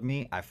followed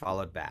me, I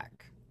followed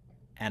back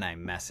and I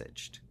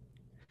messaged.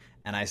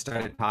 And I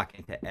started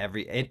talking to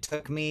it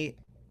took me,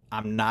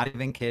 I'm not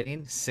even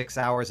kidding, 6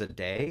 hours a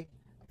day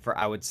for,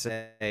 I would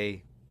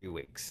say, 3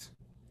 weeks.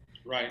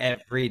 Right.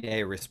 Every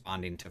day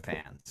responding to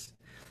fans.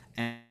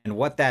 And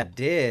what that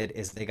did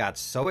is they got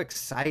so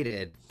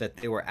excited that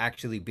they were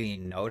actually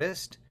being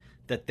noticed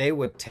that they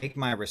would take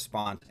my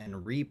response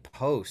and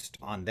repost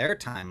on their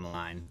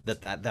timeline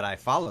that I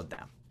followed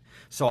them.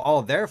 So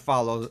all their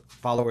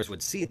followers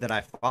would see that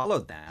I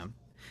followed them,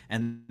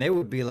 and they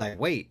would be like,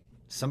 wait,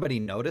 somebody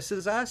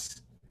notices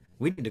us?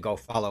 We need to go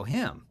follow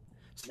him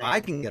so I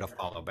can get a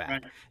follow back.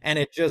 Right. And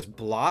it just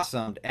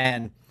blossomed.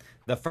 And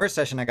the first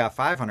session, I got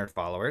 500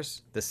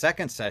 followers. The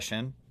second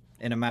session,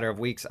 in a matter of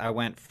weeks, I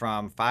went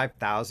from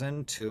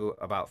 5,000 to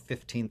about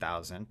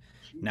 15,000.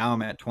 Now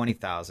I'm at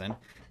 20,000.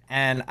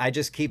 And I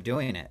just keep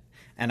doing it.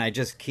 And I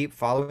just keep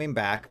following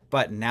back.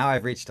 But now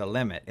I've reached a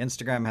limit.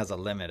 Instagram has a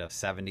limit of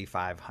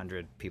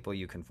 7,500 people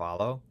you can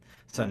follow.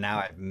 So now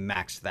I've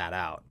maxed that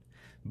out.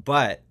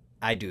 But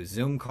I do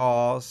Zoom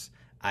calls.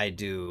 I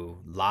do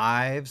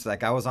lives.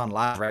 Like I was on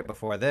live right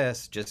before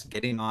this, just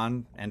getting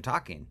on and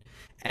talking.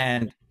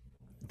 And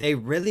they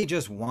really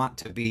just want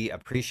to be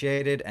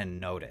appreciated and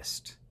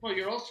noticed. Well,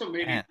 you're also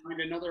maybe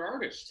find another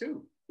artist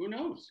too. Who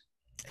knows?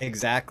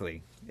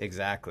 Exactly.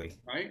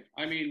 Right?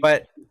 I mean,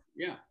 but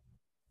yeah.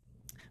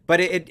 But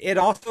it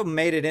also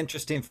made it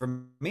interesting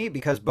for me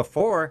because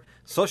before,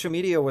 social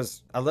media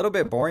was a little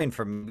bit boring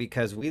for me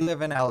because we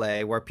live in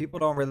LA where people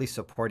don't really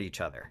support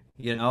each other.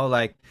 You know,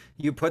 like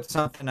you put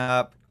something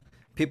up,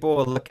 people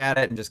will look at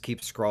it and just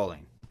keep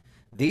scrolling.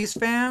 These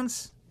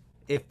fans,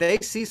 if they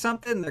see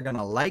something, they're going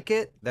to like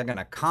it, they're going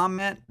to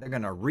comment, they're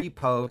going to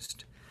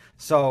repost.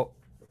 So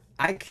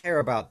I care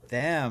about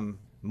them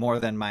more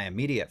than my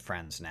immediate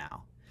friends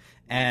now.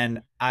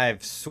 And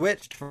I've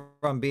switched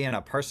from being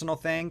a personal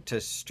thing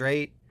to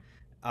straight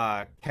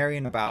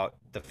caring about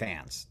the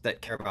fans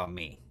that care about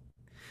me.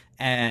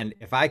 And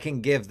if I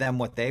can give them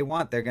what they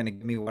want, they're going to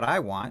give me what I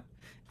want.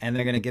 And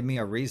they're going to give me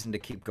a reason to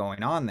keep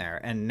going on there.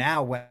 And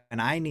now when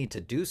I need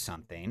to do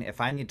something,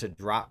 if I need to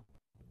drop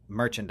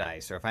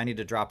merchandise or if I need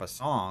to drop a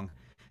song,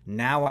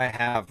 now I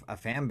have a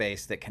fan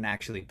base that can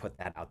actually put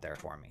that out there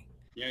for me,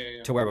 Yeah, yeah,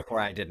 yeah. to where before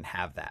I didn't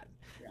have that.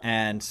 Yeah.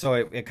 And so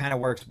it kind of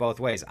works both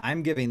ways.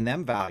 I'm giving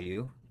them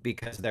value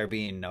because they're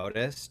being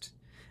noticed,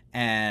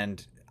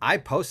 and I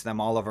post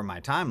them all over my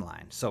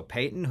timeline. So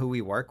Peyton, who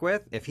we work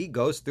with, if he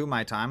goes through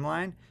my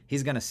timeline,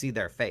 he's going to see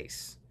their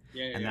face.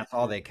 Yeah, yeah, And yeah. that's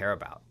all they care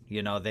about.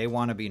 You know, they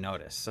want to be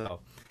noticed.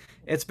 So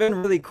it's been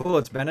really cool.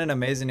 It's been an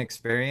amazing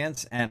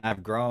experience, and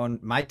I've grown.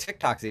 My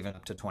TikTok's even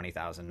up to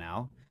 20,000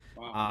 now.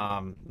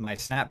 Wow. My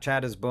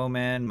Snapchat is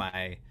booming.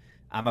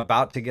 I'm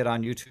about to get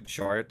on YouTube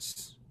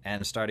Shorts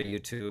and start a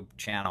YouTube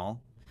channel.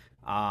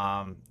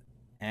 Um,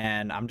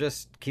 and I'm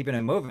just keeping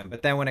it moving.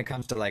 But then when it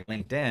comes to like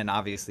LinkedIn,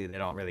 obviously they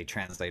don't really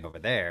translate over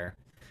there.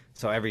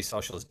 So every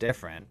social is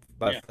different.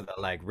 But Yeah, for the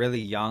like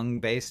really young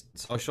based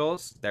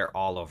socials, they're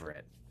all over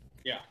it.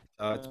 yeah.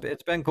 So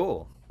it's been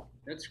cool.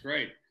 That's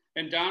great.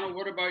 And Donald,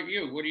 what about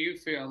you? What do you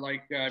feel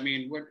like? I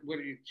mean, what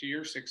to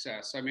your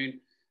success? I mean,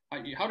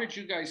 how did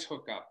you guys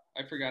hook up?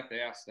 I forgot to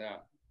ask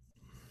that.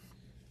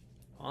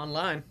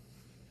 Online.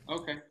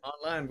 Okay.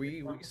 Online.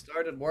 We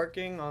started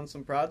working on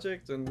some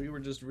projects and we were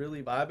just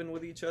really vibing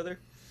with each other.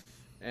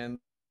 And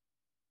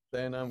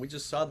then we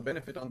just saw the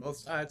benefit on both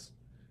sides.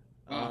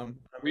 Uh, I were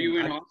mean, you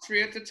in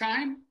Austria at the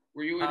time?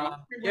 Were you in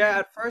Austria with yeah,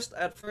 him?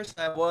 at first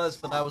I was,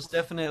 but I was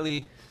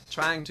definitely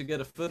trying to get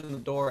a foot in the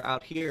door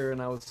out here,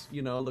 and I was,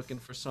 looking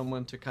for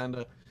someone to kind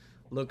of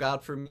look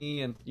out for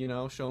me and,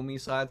 show me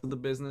sides of the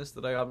business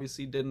that I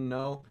obviously didn't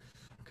know.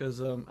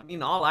 Because, I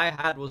mean, all I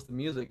had was the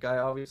music. I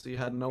obviously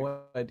had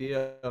no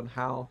idea on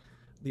how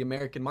the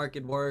American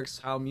market works,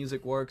 how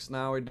music works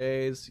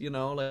nowadays,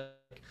 like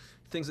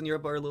things in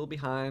Europe are a little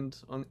behind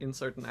in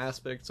certain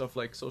aspects of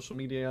like social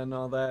media and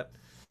all that.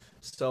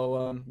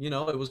 So,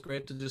 it was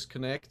great to just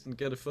connect and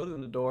get a foot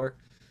in the door.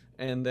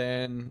 And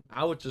then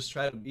I would just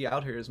try to be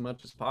out here as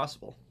much as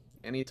possible.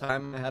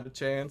 Anytime I had a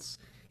chance,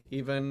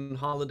 even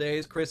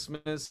holidays,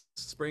 Christmas,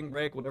 spring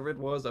break, whatever it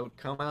was, I would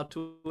come out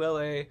to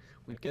LA,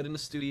 we'd get in the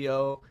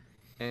studio,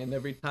 and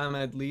every time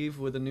I'd leave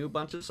with a new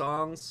bunch of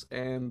songs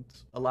and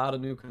a lot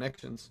of new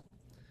connections.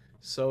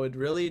 So it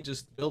really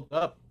just built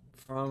up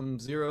from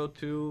 0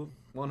 to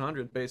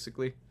 100,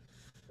 basically.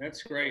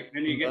 That's great.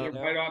 And you And, get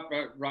Yeah. right off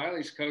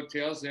Riley's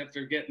coattails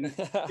after getting.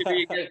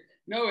 You get,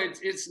 no,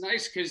 it's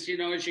nice because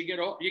as you get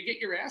old, you get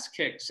your ass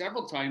kicked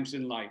several times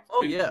in life,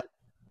 oh, yeah.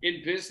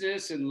 in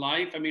business and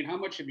life. I mean, how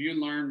much have you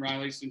learned,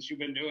 Riley, since you've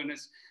been doing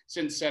this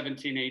since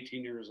 17,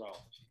 18 years old?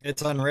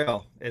 It's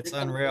unreal. It's It's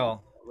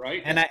unbelievable, unreal.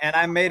 right? And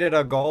I made it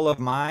a goal of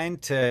mine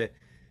to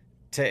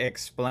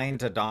explain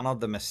to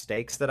Donald the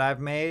mistakes that I've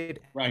made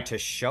and Right. to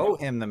show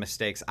him the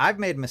mistakes. I've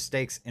made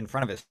mistakes in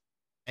front of his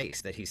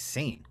face that he's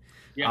seen,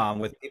 Yeah.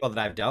 with people that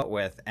I've dealt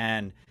with.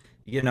 And,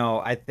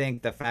 I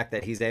think the fact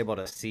that he's able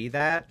to see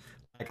that,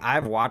 like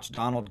I've watched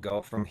Donald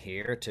go from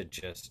here to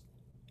just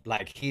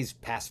like he's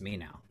past me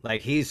now.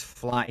 Like he's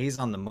flying, he's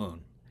on the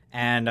moon.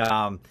 And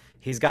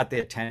he's got the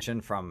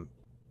attention from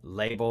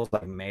labels,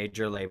 like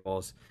major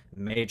labels,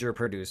 major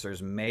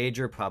producers,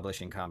 major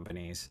publishing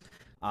companies.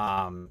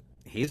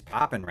 He's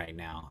popping right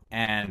now,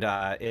 and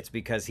it's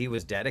because he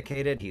was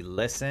dedicated, he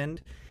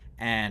listened,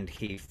 and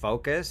he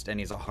focused, and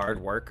he's a hard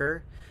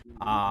worker.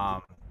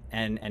 Mhm.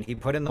 And he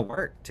put in the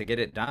work to get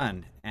it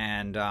done.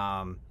 And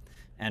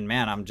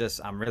man,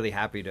 I'm really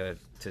happy to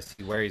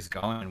see where he's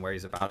going and where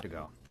he's about to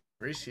go.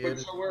 Appreciate it.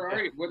 So where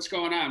are you? What's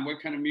going on?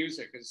 What kind of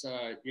music is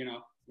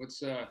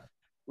what's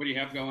what do you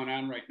have going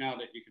on right now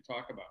that you could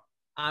talk about?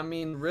 I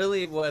mean,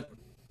 really, what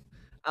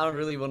I don't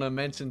really want to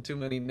mention too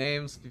many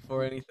names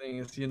before anything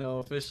is,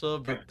 official,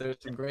 Right. but there's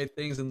some great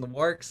things in the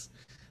works.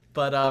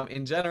 But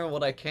in general,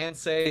 what I can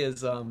say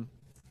is,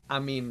 I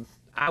mean,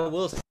 I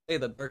will say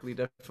that Berkeley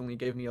definitely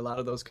gave me a lot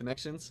of those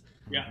connections.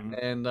 Yeah.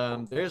 Mhm.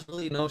 And there's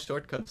really no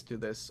shortcuts to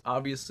this.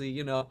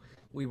 Obviously,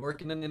 we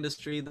work in an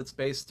industry that's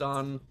based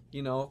on,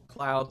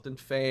 clout and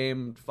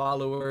fame, and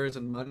followers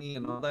and money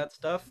and all that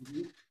stuff.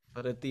 Mhm.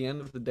 But at the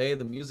end of the day,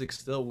 the music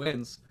still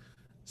wins.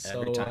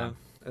 So Every time.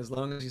 as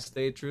long as you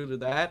stay true to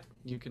that,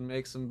 you can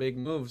make some big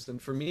moves.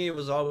 And for me, it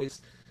was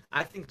always,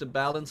 I think, the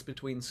balance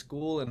between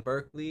school and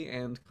Berkeley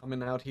and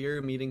coming out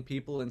here, meeting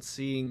people, and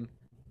seeing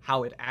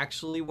how it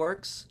actually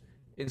works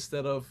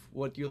instead of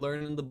what you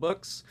learn in the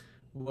books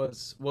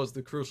was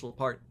the crucial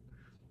part.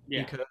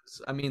 Yeah.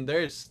 Because I mean,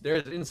 there's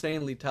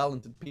insanely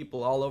talented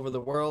people all over the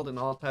world in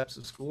all types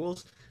of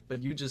schools,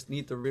 but you just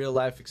need the real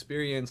life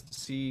experience to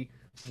see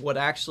what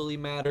actually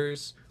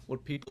matters,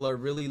 what people are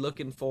really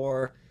looking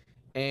for,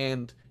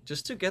 and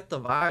just to get the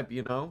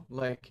vibe,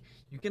 like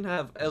you can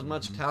have as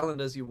much Mhm.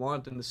 talent as you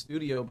want in the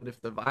studio, but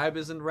if the vibe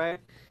isn't right,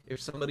 if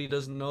somebody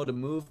doesn't know to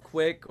move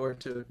quick or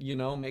to,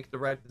 make the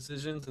right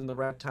decisions in the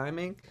right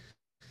timing,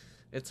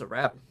 it's a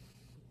wrap.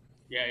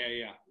 Yeah. Yeah.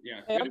 Yeah.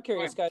 Yeah. Hey, Good I'm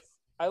curious, advice. guys.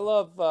 I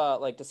love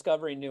like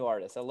discovering new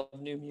artists. I love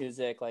new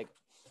music, like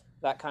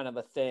that kind of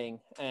a thing.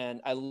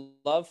 And I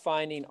love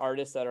finding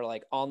artists that are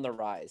like on the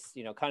rise,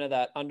 kind of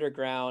that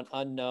underground,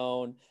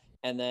 unknown.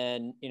 And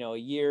then, a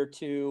year or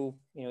two,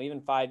 even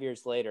 5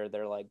 years later,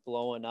 they're like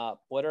blowing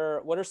up. What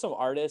are some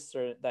artists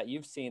or that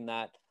you've seen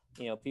that,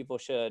 people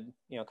should,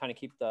 kind of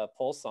keep the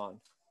pulse on?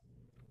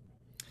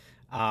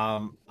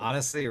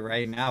 Honestly,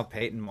 right now,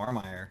 Peyton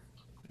Moormeyer.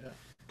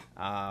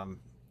 Yeah.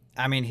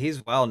 I mean,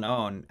 he's well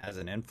known as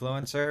an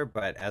influencer,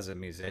 but as a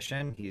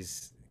musician,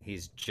 he's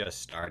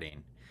just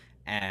starting.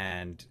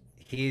 And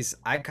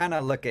I kind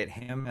of look at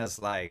him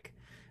as like,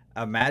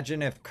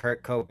 imagine if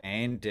Kurt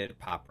Cobain did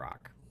pop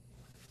rock.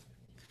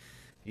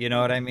 You know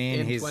what I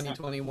mean? In He's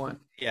 2021.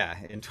 Yeah,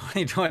 in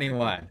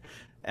 2021.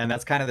 And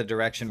that's kind of the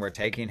direction we're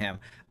taking him.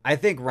 I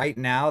think right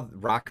now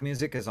rock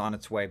music is on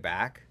its way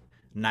back.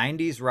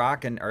 90s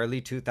rock and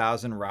early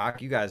 2000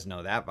 rock, you guys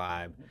know that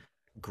vibe.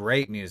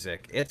 Great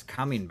music. It's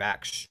coming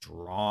back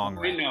strong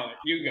I right know it.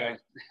 You guys.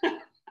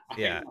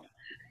 Yeah.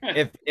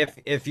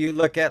 If you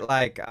look at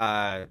like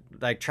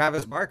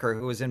Travis Barker,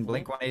 who was in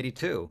Blink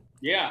 182,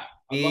 Yeah.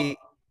 he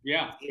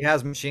Yeah. he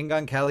has Machine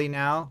Gun Kelly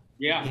now.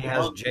 Yeah. He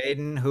has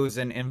Jaden, who's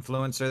an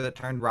influencer that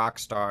turned rock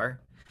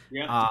star.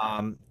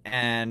 Yeah.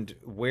 And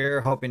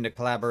we're hoping to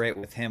collaborate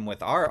with him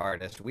with our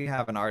artist. We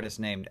have an artist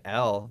named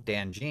Elle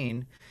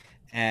Danjean,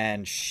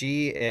 and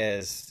she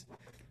is,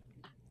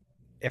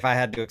 if I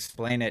had to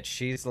explain it,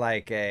 she's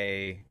like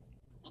a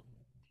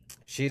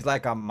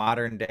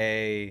modern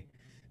day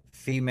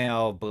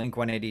female Blink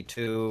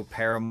 182,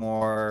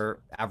 Paramore,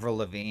 Avril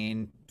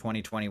Lavigne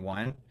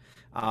 2021.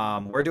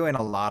 We're doing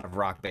a lot of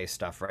rock based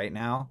stuff right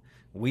now.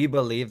 We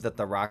believe that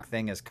the rock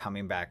thing is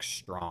coming back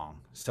strong.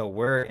 So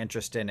we're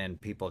interested in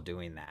people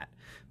doing that.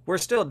 We're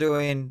still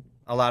doing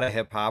a lot of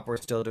hip hop, we're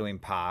still doing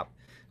pop,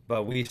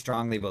 but we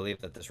strongly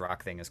believe that this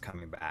rock thing is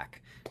coming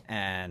back.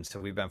 And so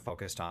we've been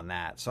focused on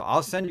that. So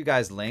I'll send you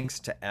guys links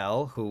to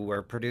Elle, who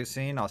we're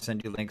producing. I'll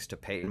send you links to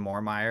Peyton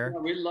Moormeyer. Yeah,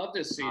 we'd love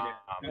to see that.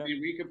 I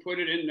mean, we could put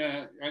it in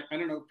the, I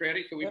don't know,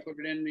 Freddie, can we put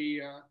it in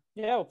the,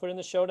 Yeah, we'll put it in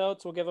the show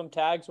notes. We'll give them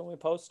tags when we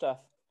post stuff.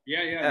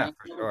 Yeah,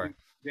 for sure.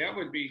 That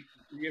would be,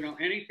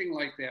 anything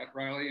like that,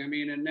 Riley. I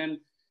mean, and then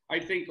I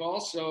think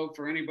also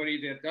for anybody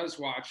that does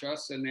watch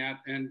us and that,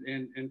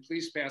 and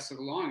please pass it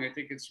along. I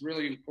think it's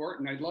really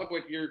important. I love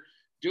what you're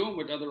doing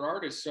with other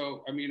artists.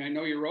 So, I mean, I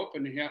know you're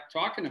open to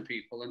talking to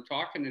people and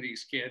talking to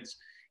these kids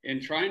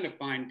and trying to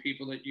find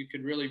people that you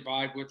could really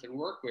vibe with and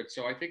work with.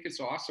 So I think it's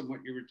awesome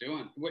what you're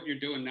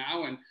doing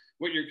now and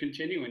what you're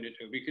continuing to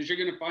do, because you're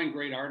going to find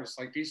great artists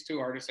like these two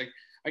artists. Like,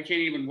 I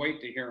can't even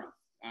wait to hear them,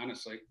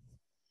 honestly.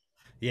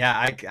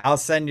 Yeah, I'll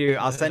send you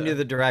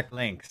the direct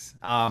links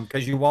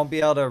because you won't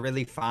be able to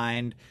really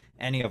find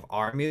any of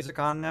our music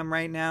on them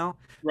right now.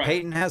 Right.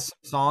 Peyton has some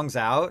songs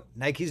out.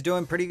 Like, he's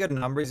doing pretty good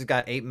numbers. He's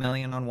got 8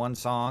 million on one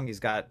song.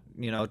 He's got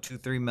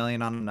 2-3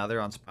 million on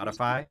another on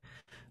Spotify.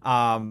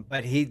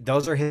 But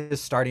those are his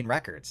starting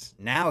records.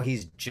 Now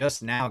he's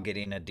just now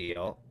getting a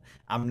deal.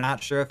 I'm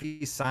not sure if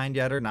he's signed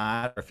yet or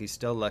not, or if he's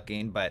still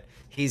looking, but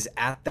he's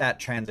at that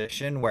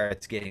transition where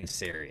it's getting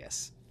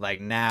serious. Like,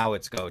 now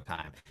it's go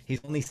time. He's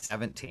only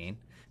 17.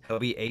 He'll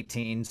be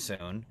 18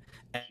 soon.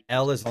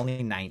 Elle is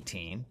only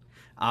 19.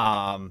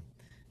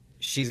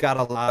 She's got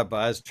a lot of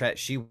buzz.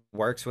 She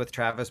works with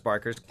Travis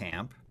Barker's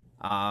camp.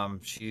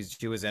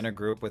 She was in a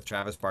group with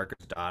Travis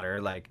Barker's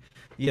daughter. Like,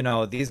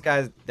 these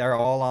guys, they're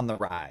all on the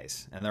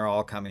rise and they're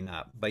all coming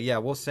up. But yeah,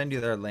 we'll send you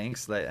their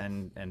links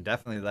and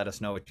definitely let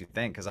us know what you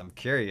think, because I'm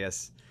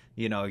curious.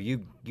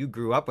 You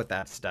grew up with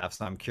that stuff,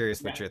 so I'm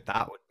curious what your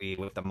thought would be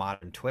with the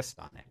modern twist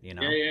on it.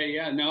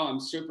 Yeah. No, I'm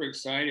super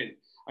excited.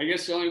 I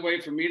guess the only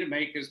way for me to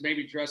make is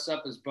maybe dress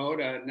up as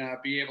Boda and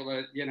be able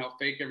to,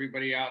 fake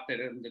everybody out that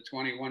I'm the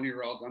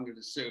 21-year-old under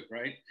the suit,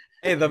 right?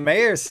 Hey, the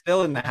mayor's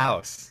still in the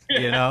house,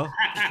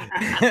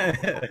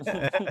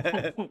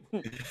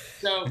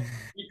 So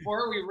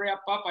before we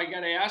wrap up, I got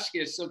to ask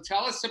you. So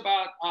tell us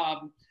about.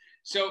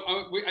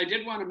 I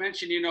did want to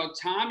mention,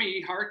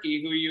 Tommy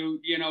Harkey, who you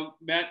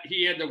met.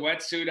 He had the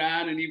wetsuit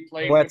on, and he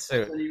played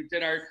wetsuit. And he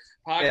did our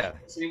podcast. Yeah.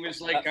 And he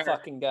was like that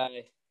fucking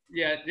guy.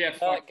 Yeah,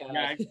 fucking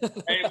guy.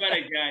 Hey, what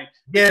a guy.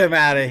 Get him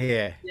out of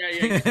here. Yeah,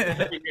 get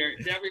him out of here.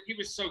 He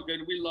was so good.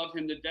 We love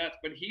him to death.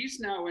 But he's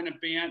now in a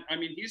band. I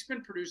mean, he's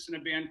been producing a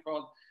band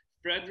called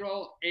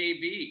Federal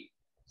AV.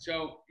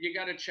 So you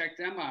got to check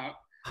them out.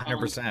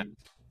 100%.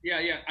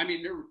 Yeah. I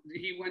mean,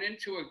 he went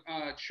into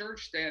a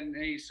church and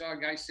he saw a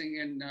guy singing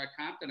in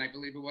Compton, I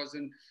believe it was,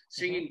 and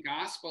singing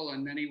gospel.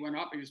 And then he went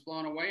up, he was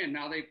blown away. And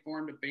now they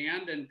formed a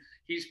band and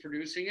he's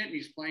producing it and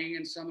he's playing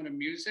in some of the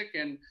music.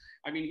 And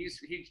I mean,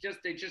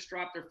 they just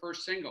dropped their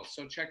first single.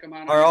 So check them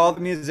out. Are all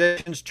the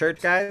musicians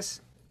church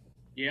guys?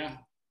 Yeah.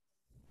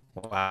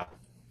 Wow.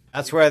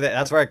 That's where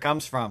it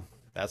comes from.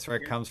 That's where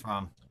it comes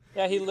from.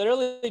 Yeah. He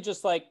literally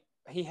just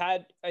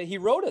he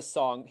wrote a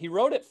song. He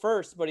wrote it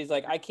first, but he's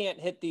like, I can't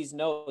hit these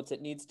notes.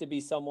 It needs to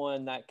be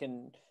someone that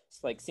can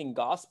sing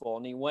gospel.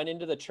 And he went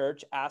into the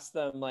church, asked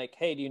them like,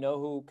 hey, do you know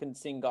who can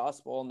sing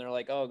gospel? And they're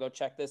like, oh, go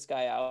check this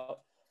guy out.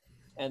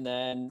 And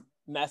then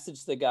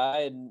messaged the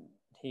guy, and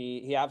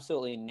he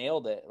absolutely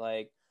nailed it.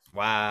 Like,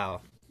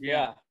 wow.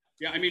 Yeah.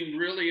 I mean,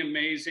 really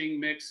amazing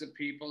mix of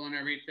people and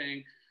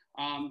everything.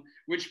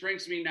 Which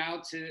brings me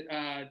now to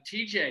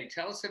TJ.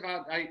 Tell us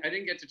about, I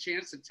didn't get the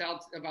chance to tell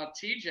about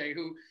TJ,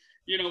 who,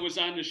 was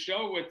on the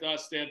show with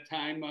us that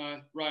time,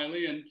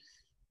 Riley. And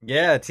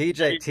yeah,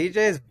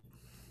 TJ's,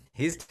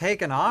 he's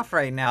taken off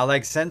right now.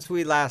 Like, since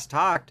we last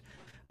talked,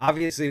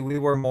 obviously we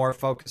were more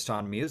focused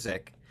on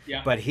music,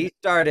 Yeah. but he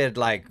started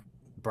like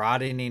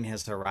broadening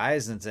his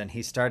horizons and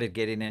he started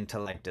getting into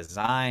like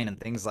design and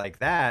things like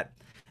that.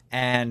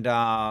 And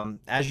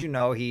as you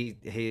know,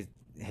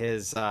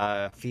 his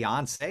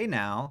fiance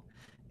now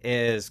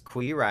is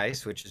Kui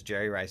Rice, which is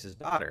Jerry Rice's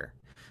daughter.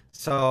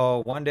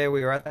 So one day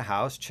we were at the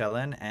house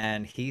chilling,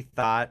 and he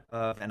thought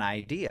of an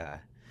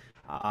idea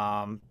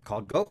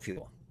called goat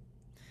fuel.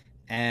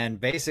 And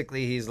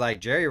basically, he's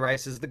like, Jerry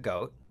Rice is the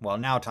GOAT. Well,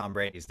 now Tom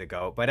Brady's the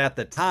GOAT, but at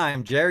the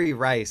time, Jerry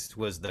Rice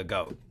was the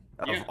GOAT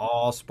of Yeah.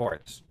 all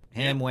sports.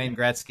 Yeah. Him, Wayne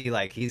Gretzky,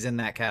 like he's in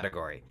that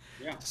category.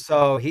 Yeah.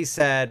 So he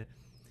said,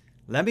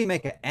 let me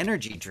make an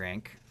energy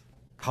drink,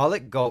 call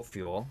it Goat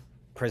Fuel,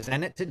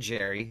 present it to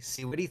Jerry,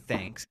 see what he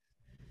thinks,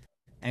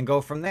 and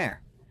go from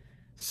there.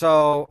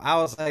 So I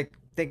was like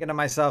thinking to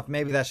myself,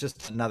 maybe that's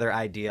just another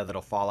idea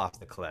that'll fall off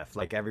the cliff.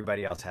 Like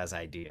everybody else has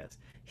ideas.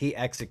 He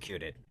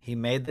executed. He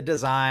made the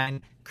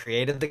design,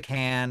 created the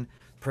can,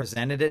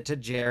 presented it to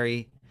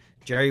Jerry.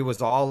 Jerry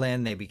was all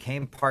in. They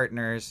became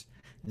partners.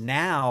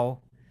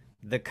 Now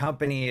the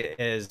company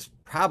is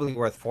probably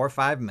worth 4 or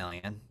 5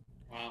 million.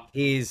 Wow.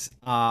 He's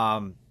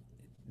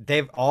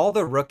they've all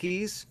the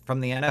rookies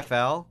from the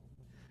NFL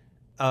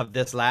of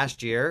this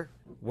last year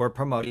were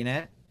promoting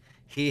it.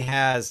 He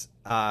has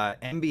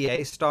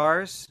NBA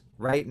stars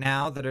right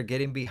now that are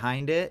getting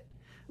behind it.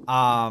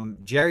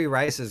 Jerry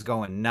Rice is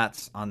going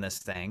nuts on this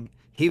thing.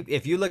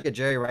 If you look at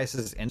Jerry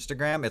Rice's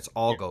Instagram, it's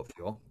all Yeah. goat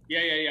fuel.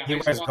 Yeah. He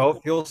wears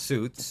goat fuel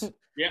suits,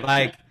 Yeah.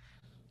 like,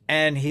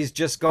 and he's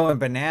just going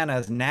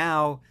bananas.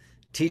 Now,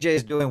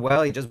 TJ's doing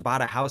well. He just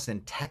bought a house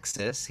in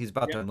Texas. He's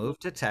about Yeah. to move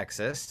to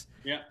Texas,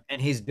 Yeah.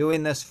 and he's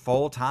doing this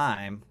full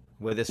time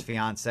with his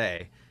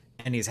fiance,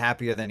 and he's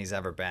happier than he's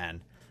ever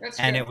been. That's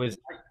And good. it was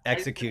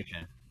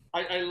execution.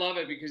 I love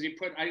it because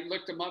I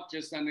looked him up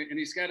just on the, and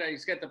he's got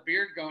the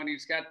beard going.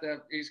 He's got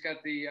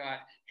the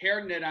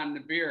hair knit on the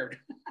beard.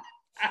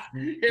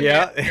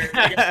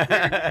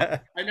 Yeah.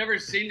 I never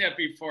seen that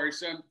before.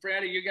 So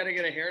Freddie, you got to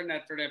get a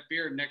hairnet for that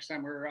beard next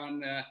time we're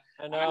on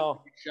I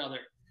know. each other.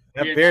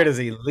 That You beard know? is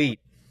elite.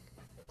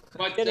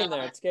 But Get in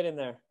there. It's getting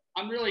there.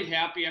 I'm really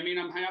happy. I mean,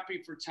 I'm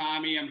happy for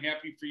Tommy. I'm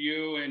happy for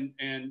you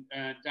and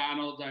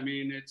Donald. I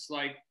mean, it's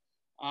like,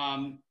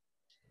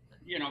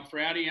 you know,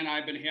 Freddie and I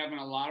have been having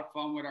a lot of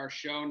fun with our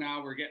show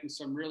now. We're getting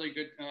some really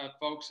good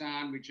folks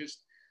on. We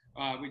just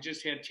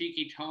had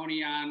Tiki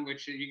Tony on,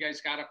 which you guys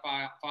got to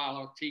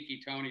follow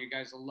Tiki Tony. You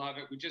guys will love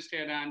it. We just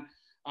had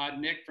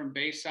on Nick from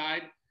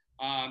Bayside.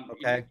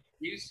 Okay.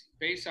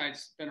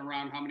 Bayside's been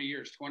around how many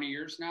years? 20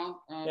 years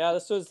now? Yeah,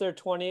 this was their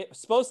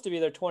supposed to be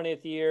their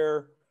 20th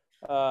year,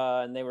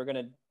 and they were going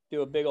to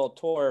do a big old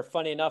tour.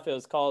 Funny enough, it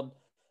was called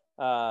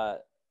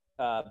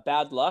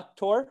Bad Luck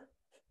Tour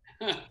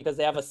because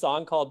they have a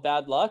song called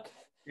Bad Luck.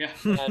 Yeah.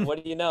 And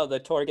what do you know? The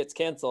tour gets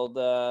canceled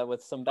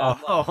with some bad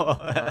luck.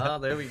 Oh,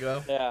 there we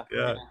go. Yeah.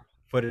 Yeah.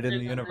 Put it in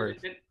the universe.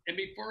 And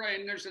before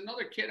and there's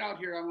another kid out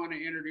here I want to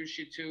introduce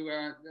you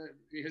to.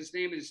 His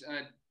name is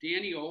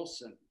Danny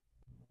Olson.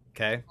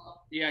 Okay.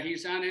 Yeah,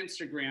 he's on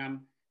Instagram,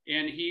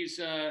 and he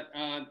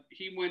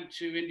went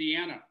to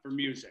Indiana for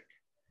music,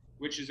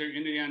 which is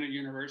Indiana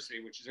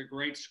University, which is a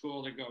great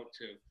school to go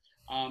to.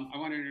 I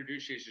want to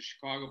introduce you. He's a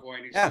Chicago boy,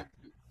 and he's doing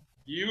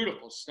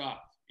beautiful stuff.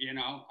 You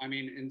know, I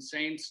mean,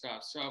 insane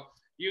stuff. So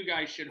you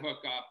guys should hook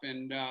up,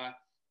 and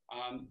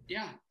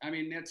yeah, I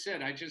mean, that's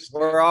it.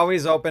 We're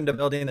always open to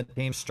building the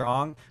team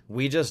strong.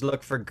 We just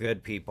look for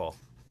good people.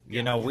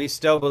 You know, we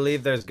still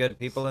believe there's good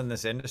people in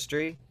this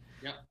industry.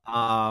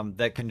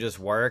 That can just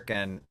work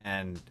and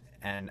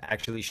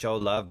actually show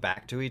love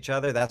back to each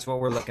other. That's what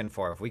we're looking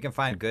for. If we can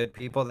find good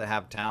people that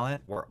have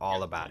talent, we're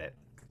all about it.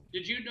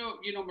 Did you know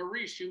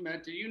Maurice?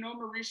 Do you know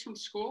Maurice from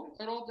school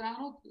at all,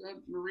 Donald?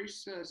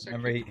 Maurice.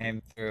 Remember he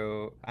came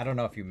through. I don't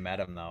know if you met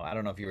him though. I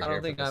don't know if you were. I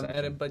don't think I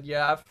met him, but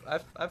yeah,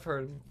 I've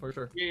heard him for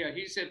sure. Yeah,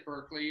 he's at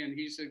Berkeley and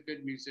he's a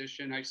good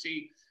musician. I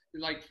see,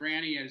 like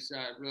Franny is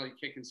really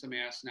kicking some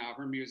ass now.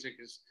 Her music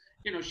is,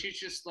 you know, she's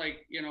just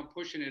like, you know,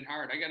 pushing it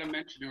hard. I got to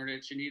mention her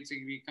that she needs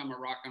to become a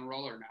rock and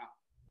roller now.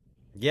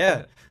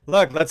 Yeah.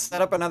 Look, let's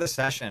set up another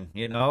session.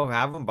 You know,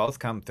 have them both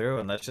come through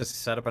and let's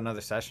just set up another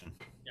session.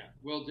 Yeah,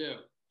 we'll do.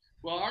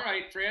 Well, all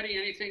right, Freddie,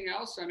 anything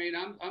else? I mean,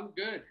 I'm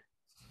good.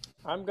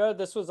 I'm good.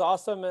 This was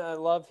awesome. I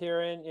love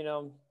hearing, you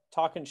know,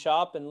 talking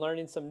shop and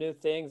learning some new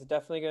things.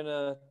 Definitely going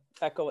to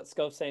echo what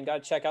Scope's saying.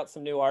 Got to check out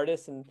some new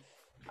artists and,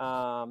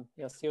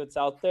 you know, see what's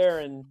out there.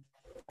 And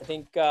I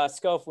think,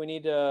 Scope, we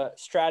need to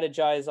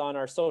strategize on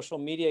our social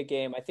media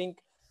game. I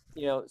think,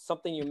 you know,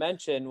 something you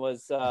mentioned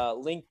was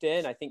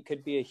LinkedIn, I think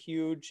could be a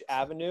huge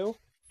avenue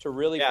to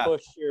really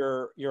push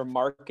your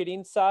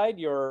marketing side,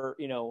 your,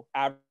 you know,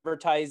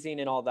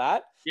 advertising and all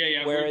that.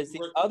 Yeah. Whereas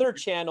the other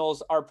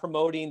channels are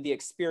promoting the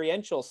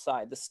experiential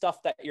side, the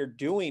stuff that you're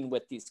doing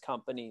with these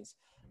companies.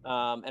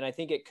 And I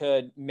think it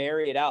could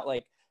marry it out.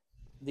 Like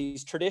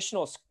these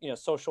traditional, you know,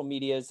 social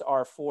medias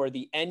are for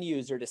the end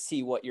user to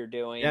see what you're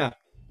doing. Yeah.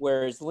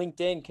 Whereas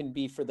LinkedIn can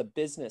be for the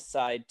business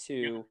side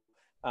to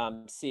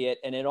see it,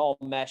 and it all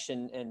mesh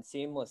and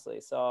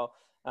seamlessly. So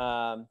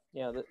You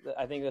know,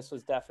 I think this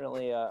was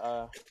definitely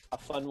a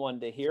fun one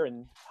to hear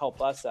and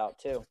help us out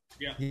too.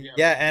 Yeah.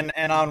 Yeah,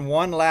 and on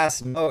one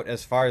last note,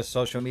 as far as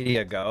social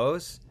media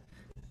goes,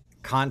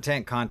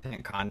 content,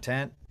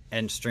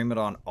 and stream it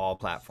on all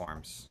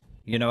platforms.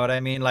 You know what I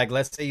mean? Like,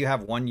 let's say you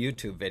have one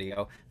YouTube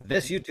video.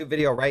 This YouTube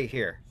video right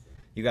here,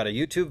 you got a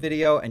YouTube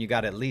video, and you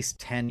got at least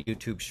 10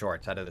 YouTube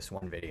shorts out of this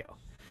one video.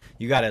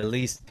 You got at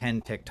least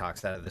 10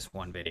 TikToks out of this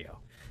one video.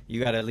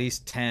 You got at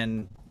least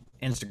 10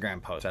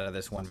 Instagram posts out of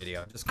this one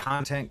video. Just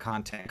content.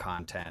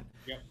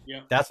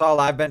 Yep. That's all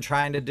I've been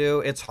trying to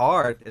do. It's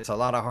hard. It's a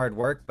lot of hard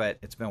work, but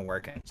it's been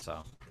working.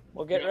 So,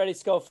 well, get ready,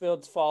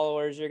 Schofield's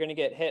followers. You're going to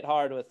get hit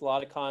hard with a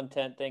lot of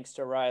content thanks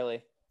to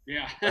Riley.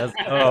 Yeah. let's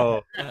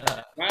go.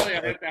 Riley,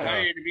 I have to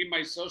hire you to be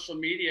my social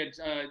media,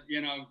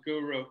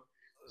 guru.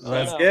 So,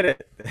 Let's get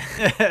it.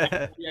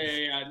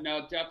 yeah.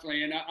 No,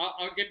 definitely. And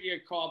I'll give you a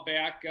call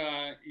back,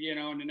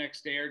 in the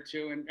next day or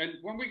two. And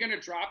when are we going to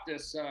drop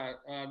this?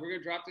 We're going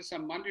to drop this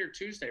on Monday or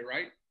Tuesday,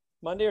 right?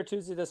 Monday or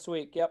Tuesday this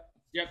week. Yep.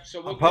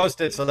 So we'll post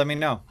it. So let me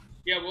know.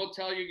 Yeah, we'll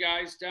tell you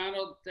guys.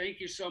 Donald,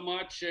 thank you so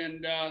much.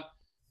 And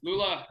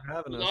Lulah,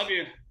 love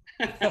you.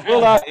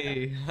 Real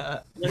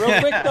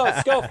quick though,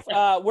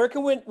 Scof, where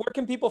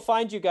can people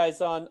find you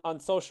guys on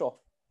social?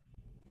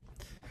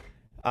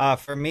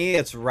 For me,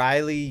 it's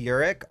Riley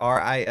Urick,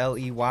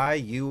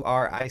 RILEY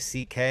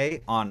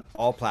URICK on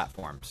all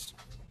platforms.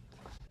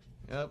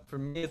 Yep. For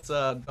me, it's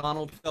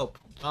Donald Philp.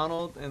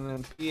 Donald and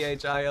then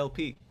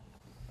PHILP.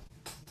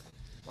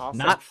 Awesome.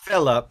 Not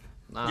Philip.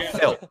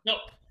 Philp.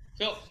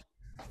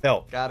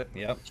 Philp. Got it.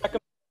 Yep.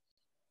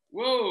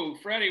 Whoa,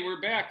 Freddie,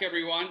 we're back,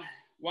 everyone.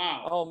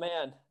 Wow. Oh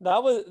man,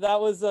 that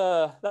was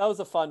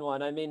a fun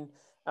one. I mean,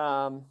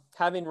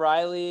 having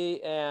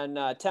Riley and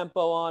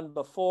Tempo on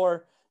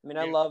before. I mean,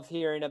 I love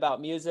hearing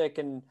about music,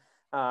 and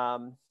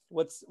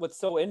what's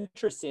so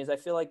interesting is I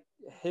feel like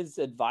his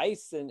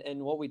advice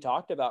and what we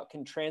talked about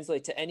can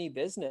translate to any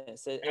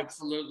business.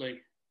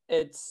 Absolutely.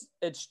 It's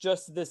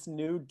just this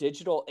new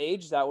digital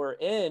age that we're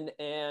in,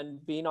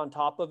 and being on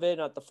top of it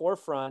and at the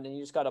forefront, and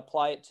you just got to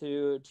apply it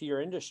to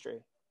your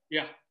industry.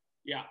 Yeah.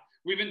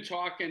 We've been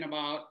talking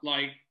about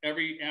like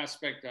every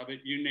aspect of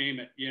it, you name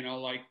it,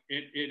 like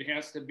it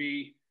has to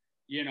be,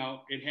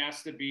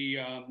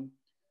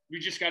 we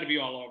just got to be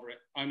all over it.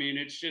 I mean,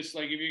 it's just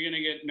like, if you're going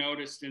to get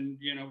noticed, and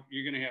you're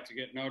going to have to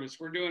get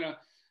noticed. We're doing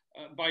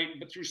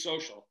but through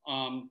social.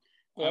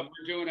 We're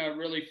doing a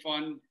really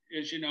fun,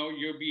 as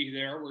you'll be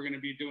there. We're going to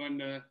be doing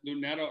the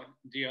Lunetta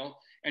deal,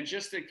 and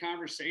just the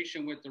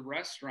conversation with the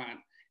restaurant.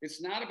 It's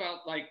not about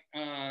like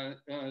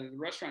the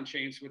restaurant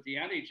chains with the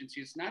ad agency.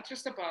 It's not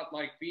just about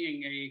like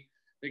being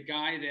the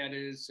guy that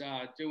is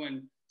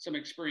doing some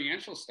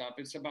experiential stuff.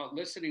 It's about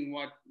listening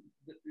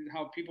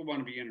how people want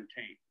to be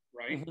entertained,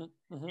 right?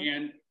 Mm-hmm.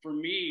 And for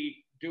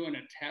me, doing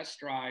a test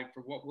drive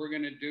for what we're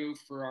going to do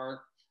for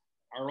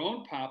our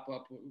own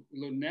pop-up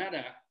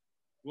Lunetta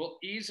will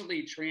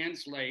easily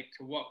translate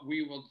to what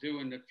we will do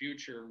in the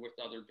future with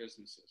other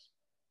businesses.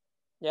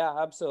 Yeah,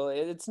 absolutely.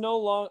 It's no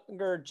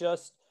longer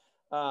just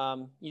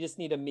you just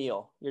need a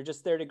meal. You're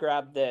just there to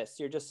grab this.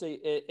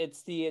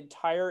 It's the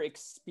entire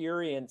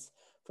experience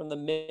from the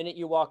minute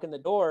you walk in the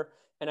door.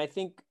 And I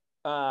think,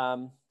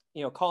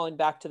 calling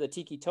back to the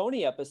Tiki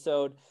Tony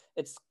episode,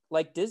 it's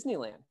like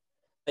Disneyland.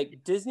 Like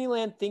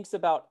Disneyland thinks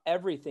about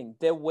everything.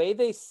 The way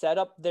they set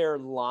up their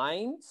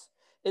lines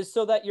is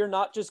so that you're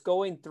not just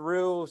going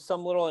through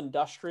some little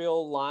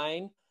industrial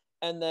line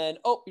and then,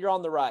 you're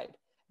on the ride.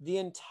 The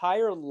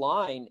entire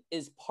line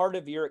is part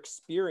of your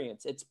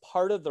experience. It's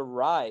part of the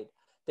ride.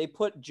 They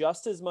put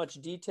just as much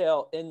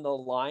detail in the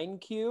line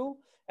queue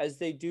as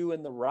they do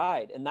in the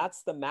ride. And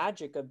that's the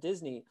magic of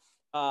Disney.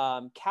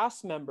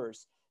 Cast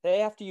members, they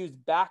have to use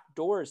back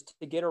doors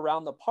to get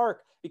around the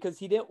park because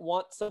he didn't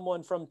want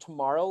someone from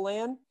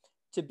Tomorrowland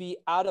to be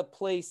out of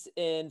place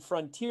in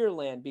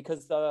Frontierland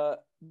because the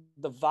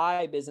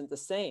vibe isn't the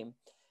same.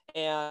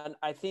 And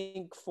I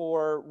think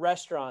for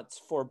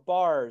restaurants, for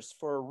bars,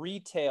 for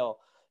retail,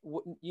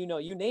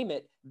 you name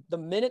it, the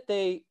minute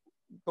they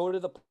go to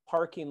the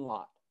parking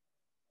lot,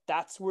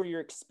 that's where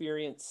your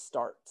experience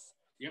starts.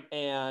 Yep.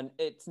 And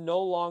it's no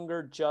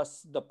longer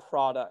just the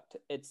product.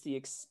 It's the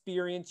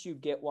experience you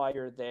get while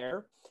you're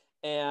there.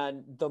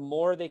 And the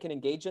more they can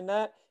engage in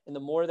that and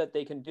the more that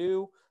they can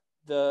do,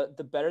 the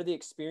better the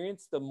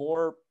experience, the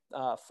more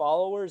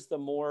followers, the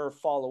more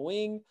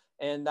following.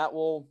 And that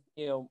will,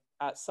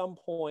 at some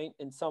point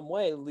in some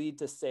way lead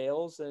to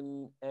sales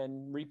and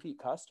repeat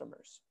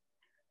customers.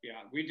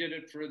 Yeah, we did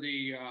it for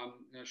the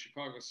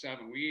Chicago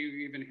 7.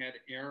 We even had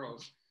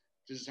arrows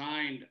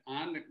designed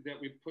that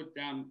we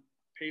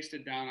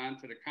pasted down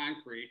onto the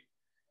concrete,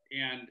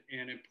 and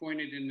it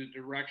pointed in the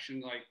direction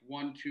like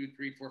 1, 2,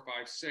 3, 4,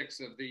 5, 6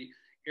 of the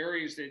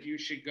areas that you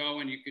should go,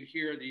 and you could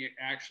hear the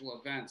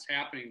actual events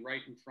happening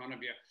right in front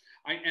of you.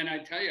 I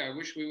tell you, I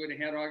wish we would have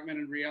had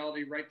augmented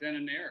reality right then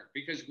and there,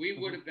 because we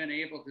would have been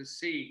able to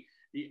see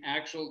the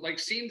actual like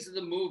scenes of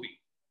the movie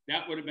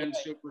That would have been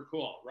super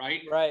cool,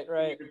 right? Right.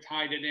 We could have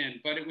tied it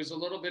in, but it was a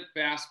little bit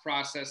fast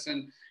process.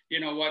 And you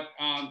know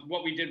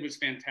what we did was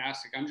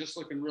fantastic. I'm just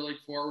looking really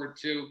forward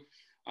to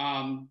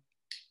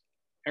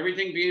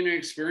everything being an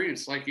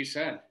experience, like you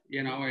said,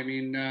 you know, I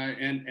mean,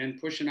 and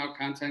pushing out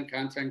content.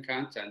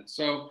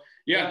 So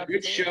yeah,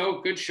 good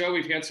show.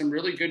 We've had some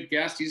really good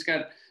guests. He's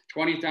got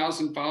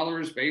 20,000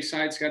 followers.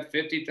 Bayside's got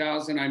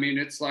 50,000. I mean,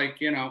 it's like,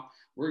 you know,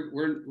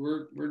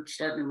 we're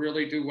starting to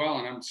really do well,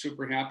 and I'm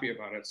super happy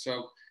about it.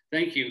 So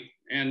thank you,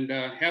 and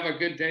have a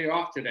good day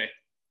off today.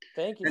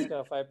 Thank you,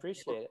 Scuff. I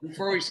appreciate it.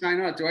 Before we sign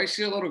out, do I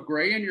see a little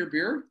gray in your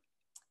beard?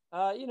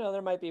 You know,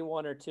 there might be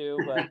one or two,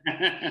 but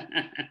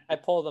I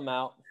pull them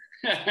out.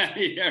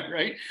 Yeah,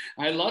 right.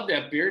 I love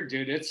that beard,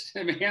 dude. It's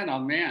man, oh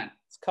man.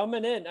 It's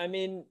coming in. I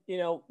mean, you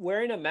know,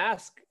 wearing a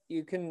mask,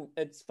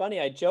 it's funny.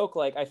 I joke,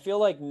 like, I feel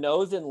like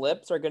nose and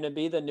lips are going to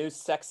be the new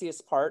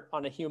sexiest part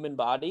on a human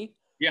body.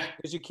 Yeah.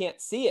 Because you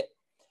can't see it.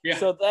 Yeah.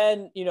 So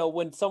then, you know,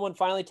 when someone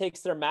finally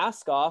takes their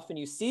mask off and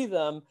you see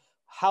them,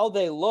 how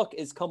they look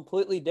is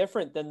completely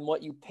different than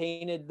what you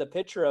painted the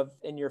picture of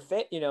in your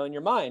in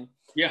your mind.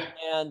 Yeah.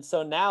 And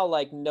so now,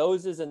 like,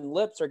 noses and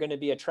lips are going to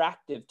be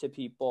attractive to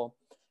people.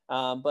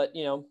 But,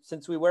 you know,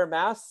 since we wear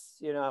masks,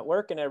 you know, at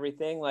work and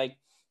everything, like,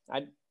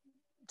 I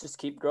just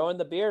keep growing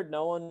the beard.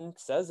 No one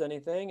says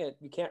anything.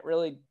 You can't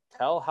really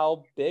tell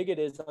how big it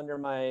is under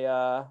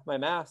my my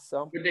mask.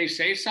 So did they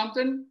say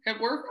something at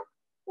work?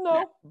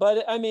 No,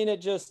 but I mean,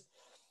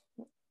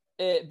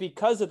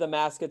 because of the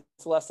mask,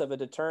 it's less of a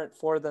deterrent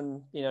for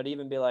them, you know, to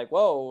even be like,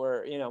 whoa,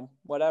 or, you know,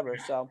 whatever.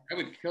 So I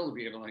would kill to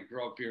be able to like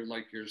grow a beard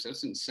like yours.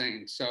 That's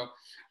insane. So,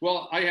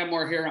 well, I have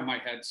more hair on my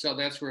head, so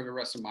that's where the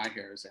rest of my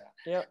hair is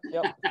at.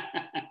 Yep.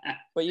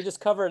 But you just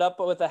cover it up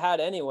with a hat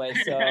anyway.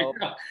 So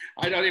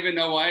I don't even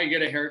know why I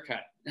get a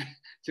haircut.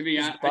 To be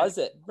honest, buzz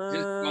it. Just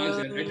buzz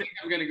it. I think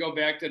I'm going to go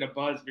back to the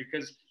buzz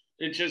because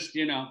it just,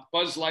 you know,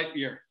 Buzz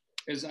Lightyear.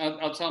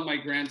 I'll tell my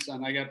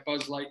grandson I got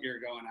Buzz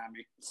Lightyear going on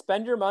me.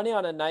 Spend your money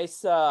on a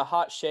nice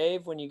hot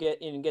shave when you get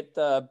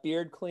the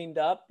beard cleaned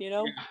up, you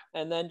know,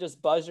 and then just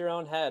buzz your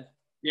own head.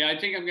 Yeah, I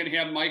think I'm going to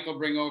have Michael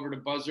bring over the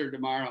buzzer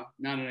tomorrow,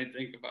 now that I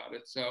think about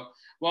it. So,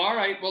 well, all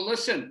right. Well,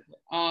 listen,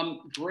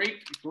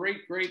 great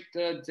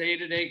day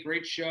today.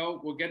 Great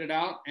show. We'll get it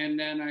out. And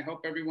then I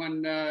hope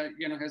everyone,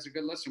 you know, has a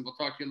good listen. We'll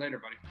talk to you later,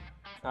 buddy.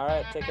 All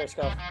right. Take care,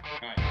 Scott.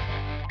 All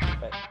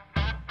right. Bye.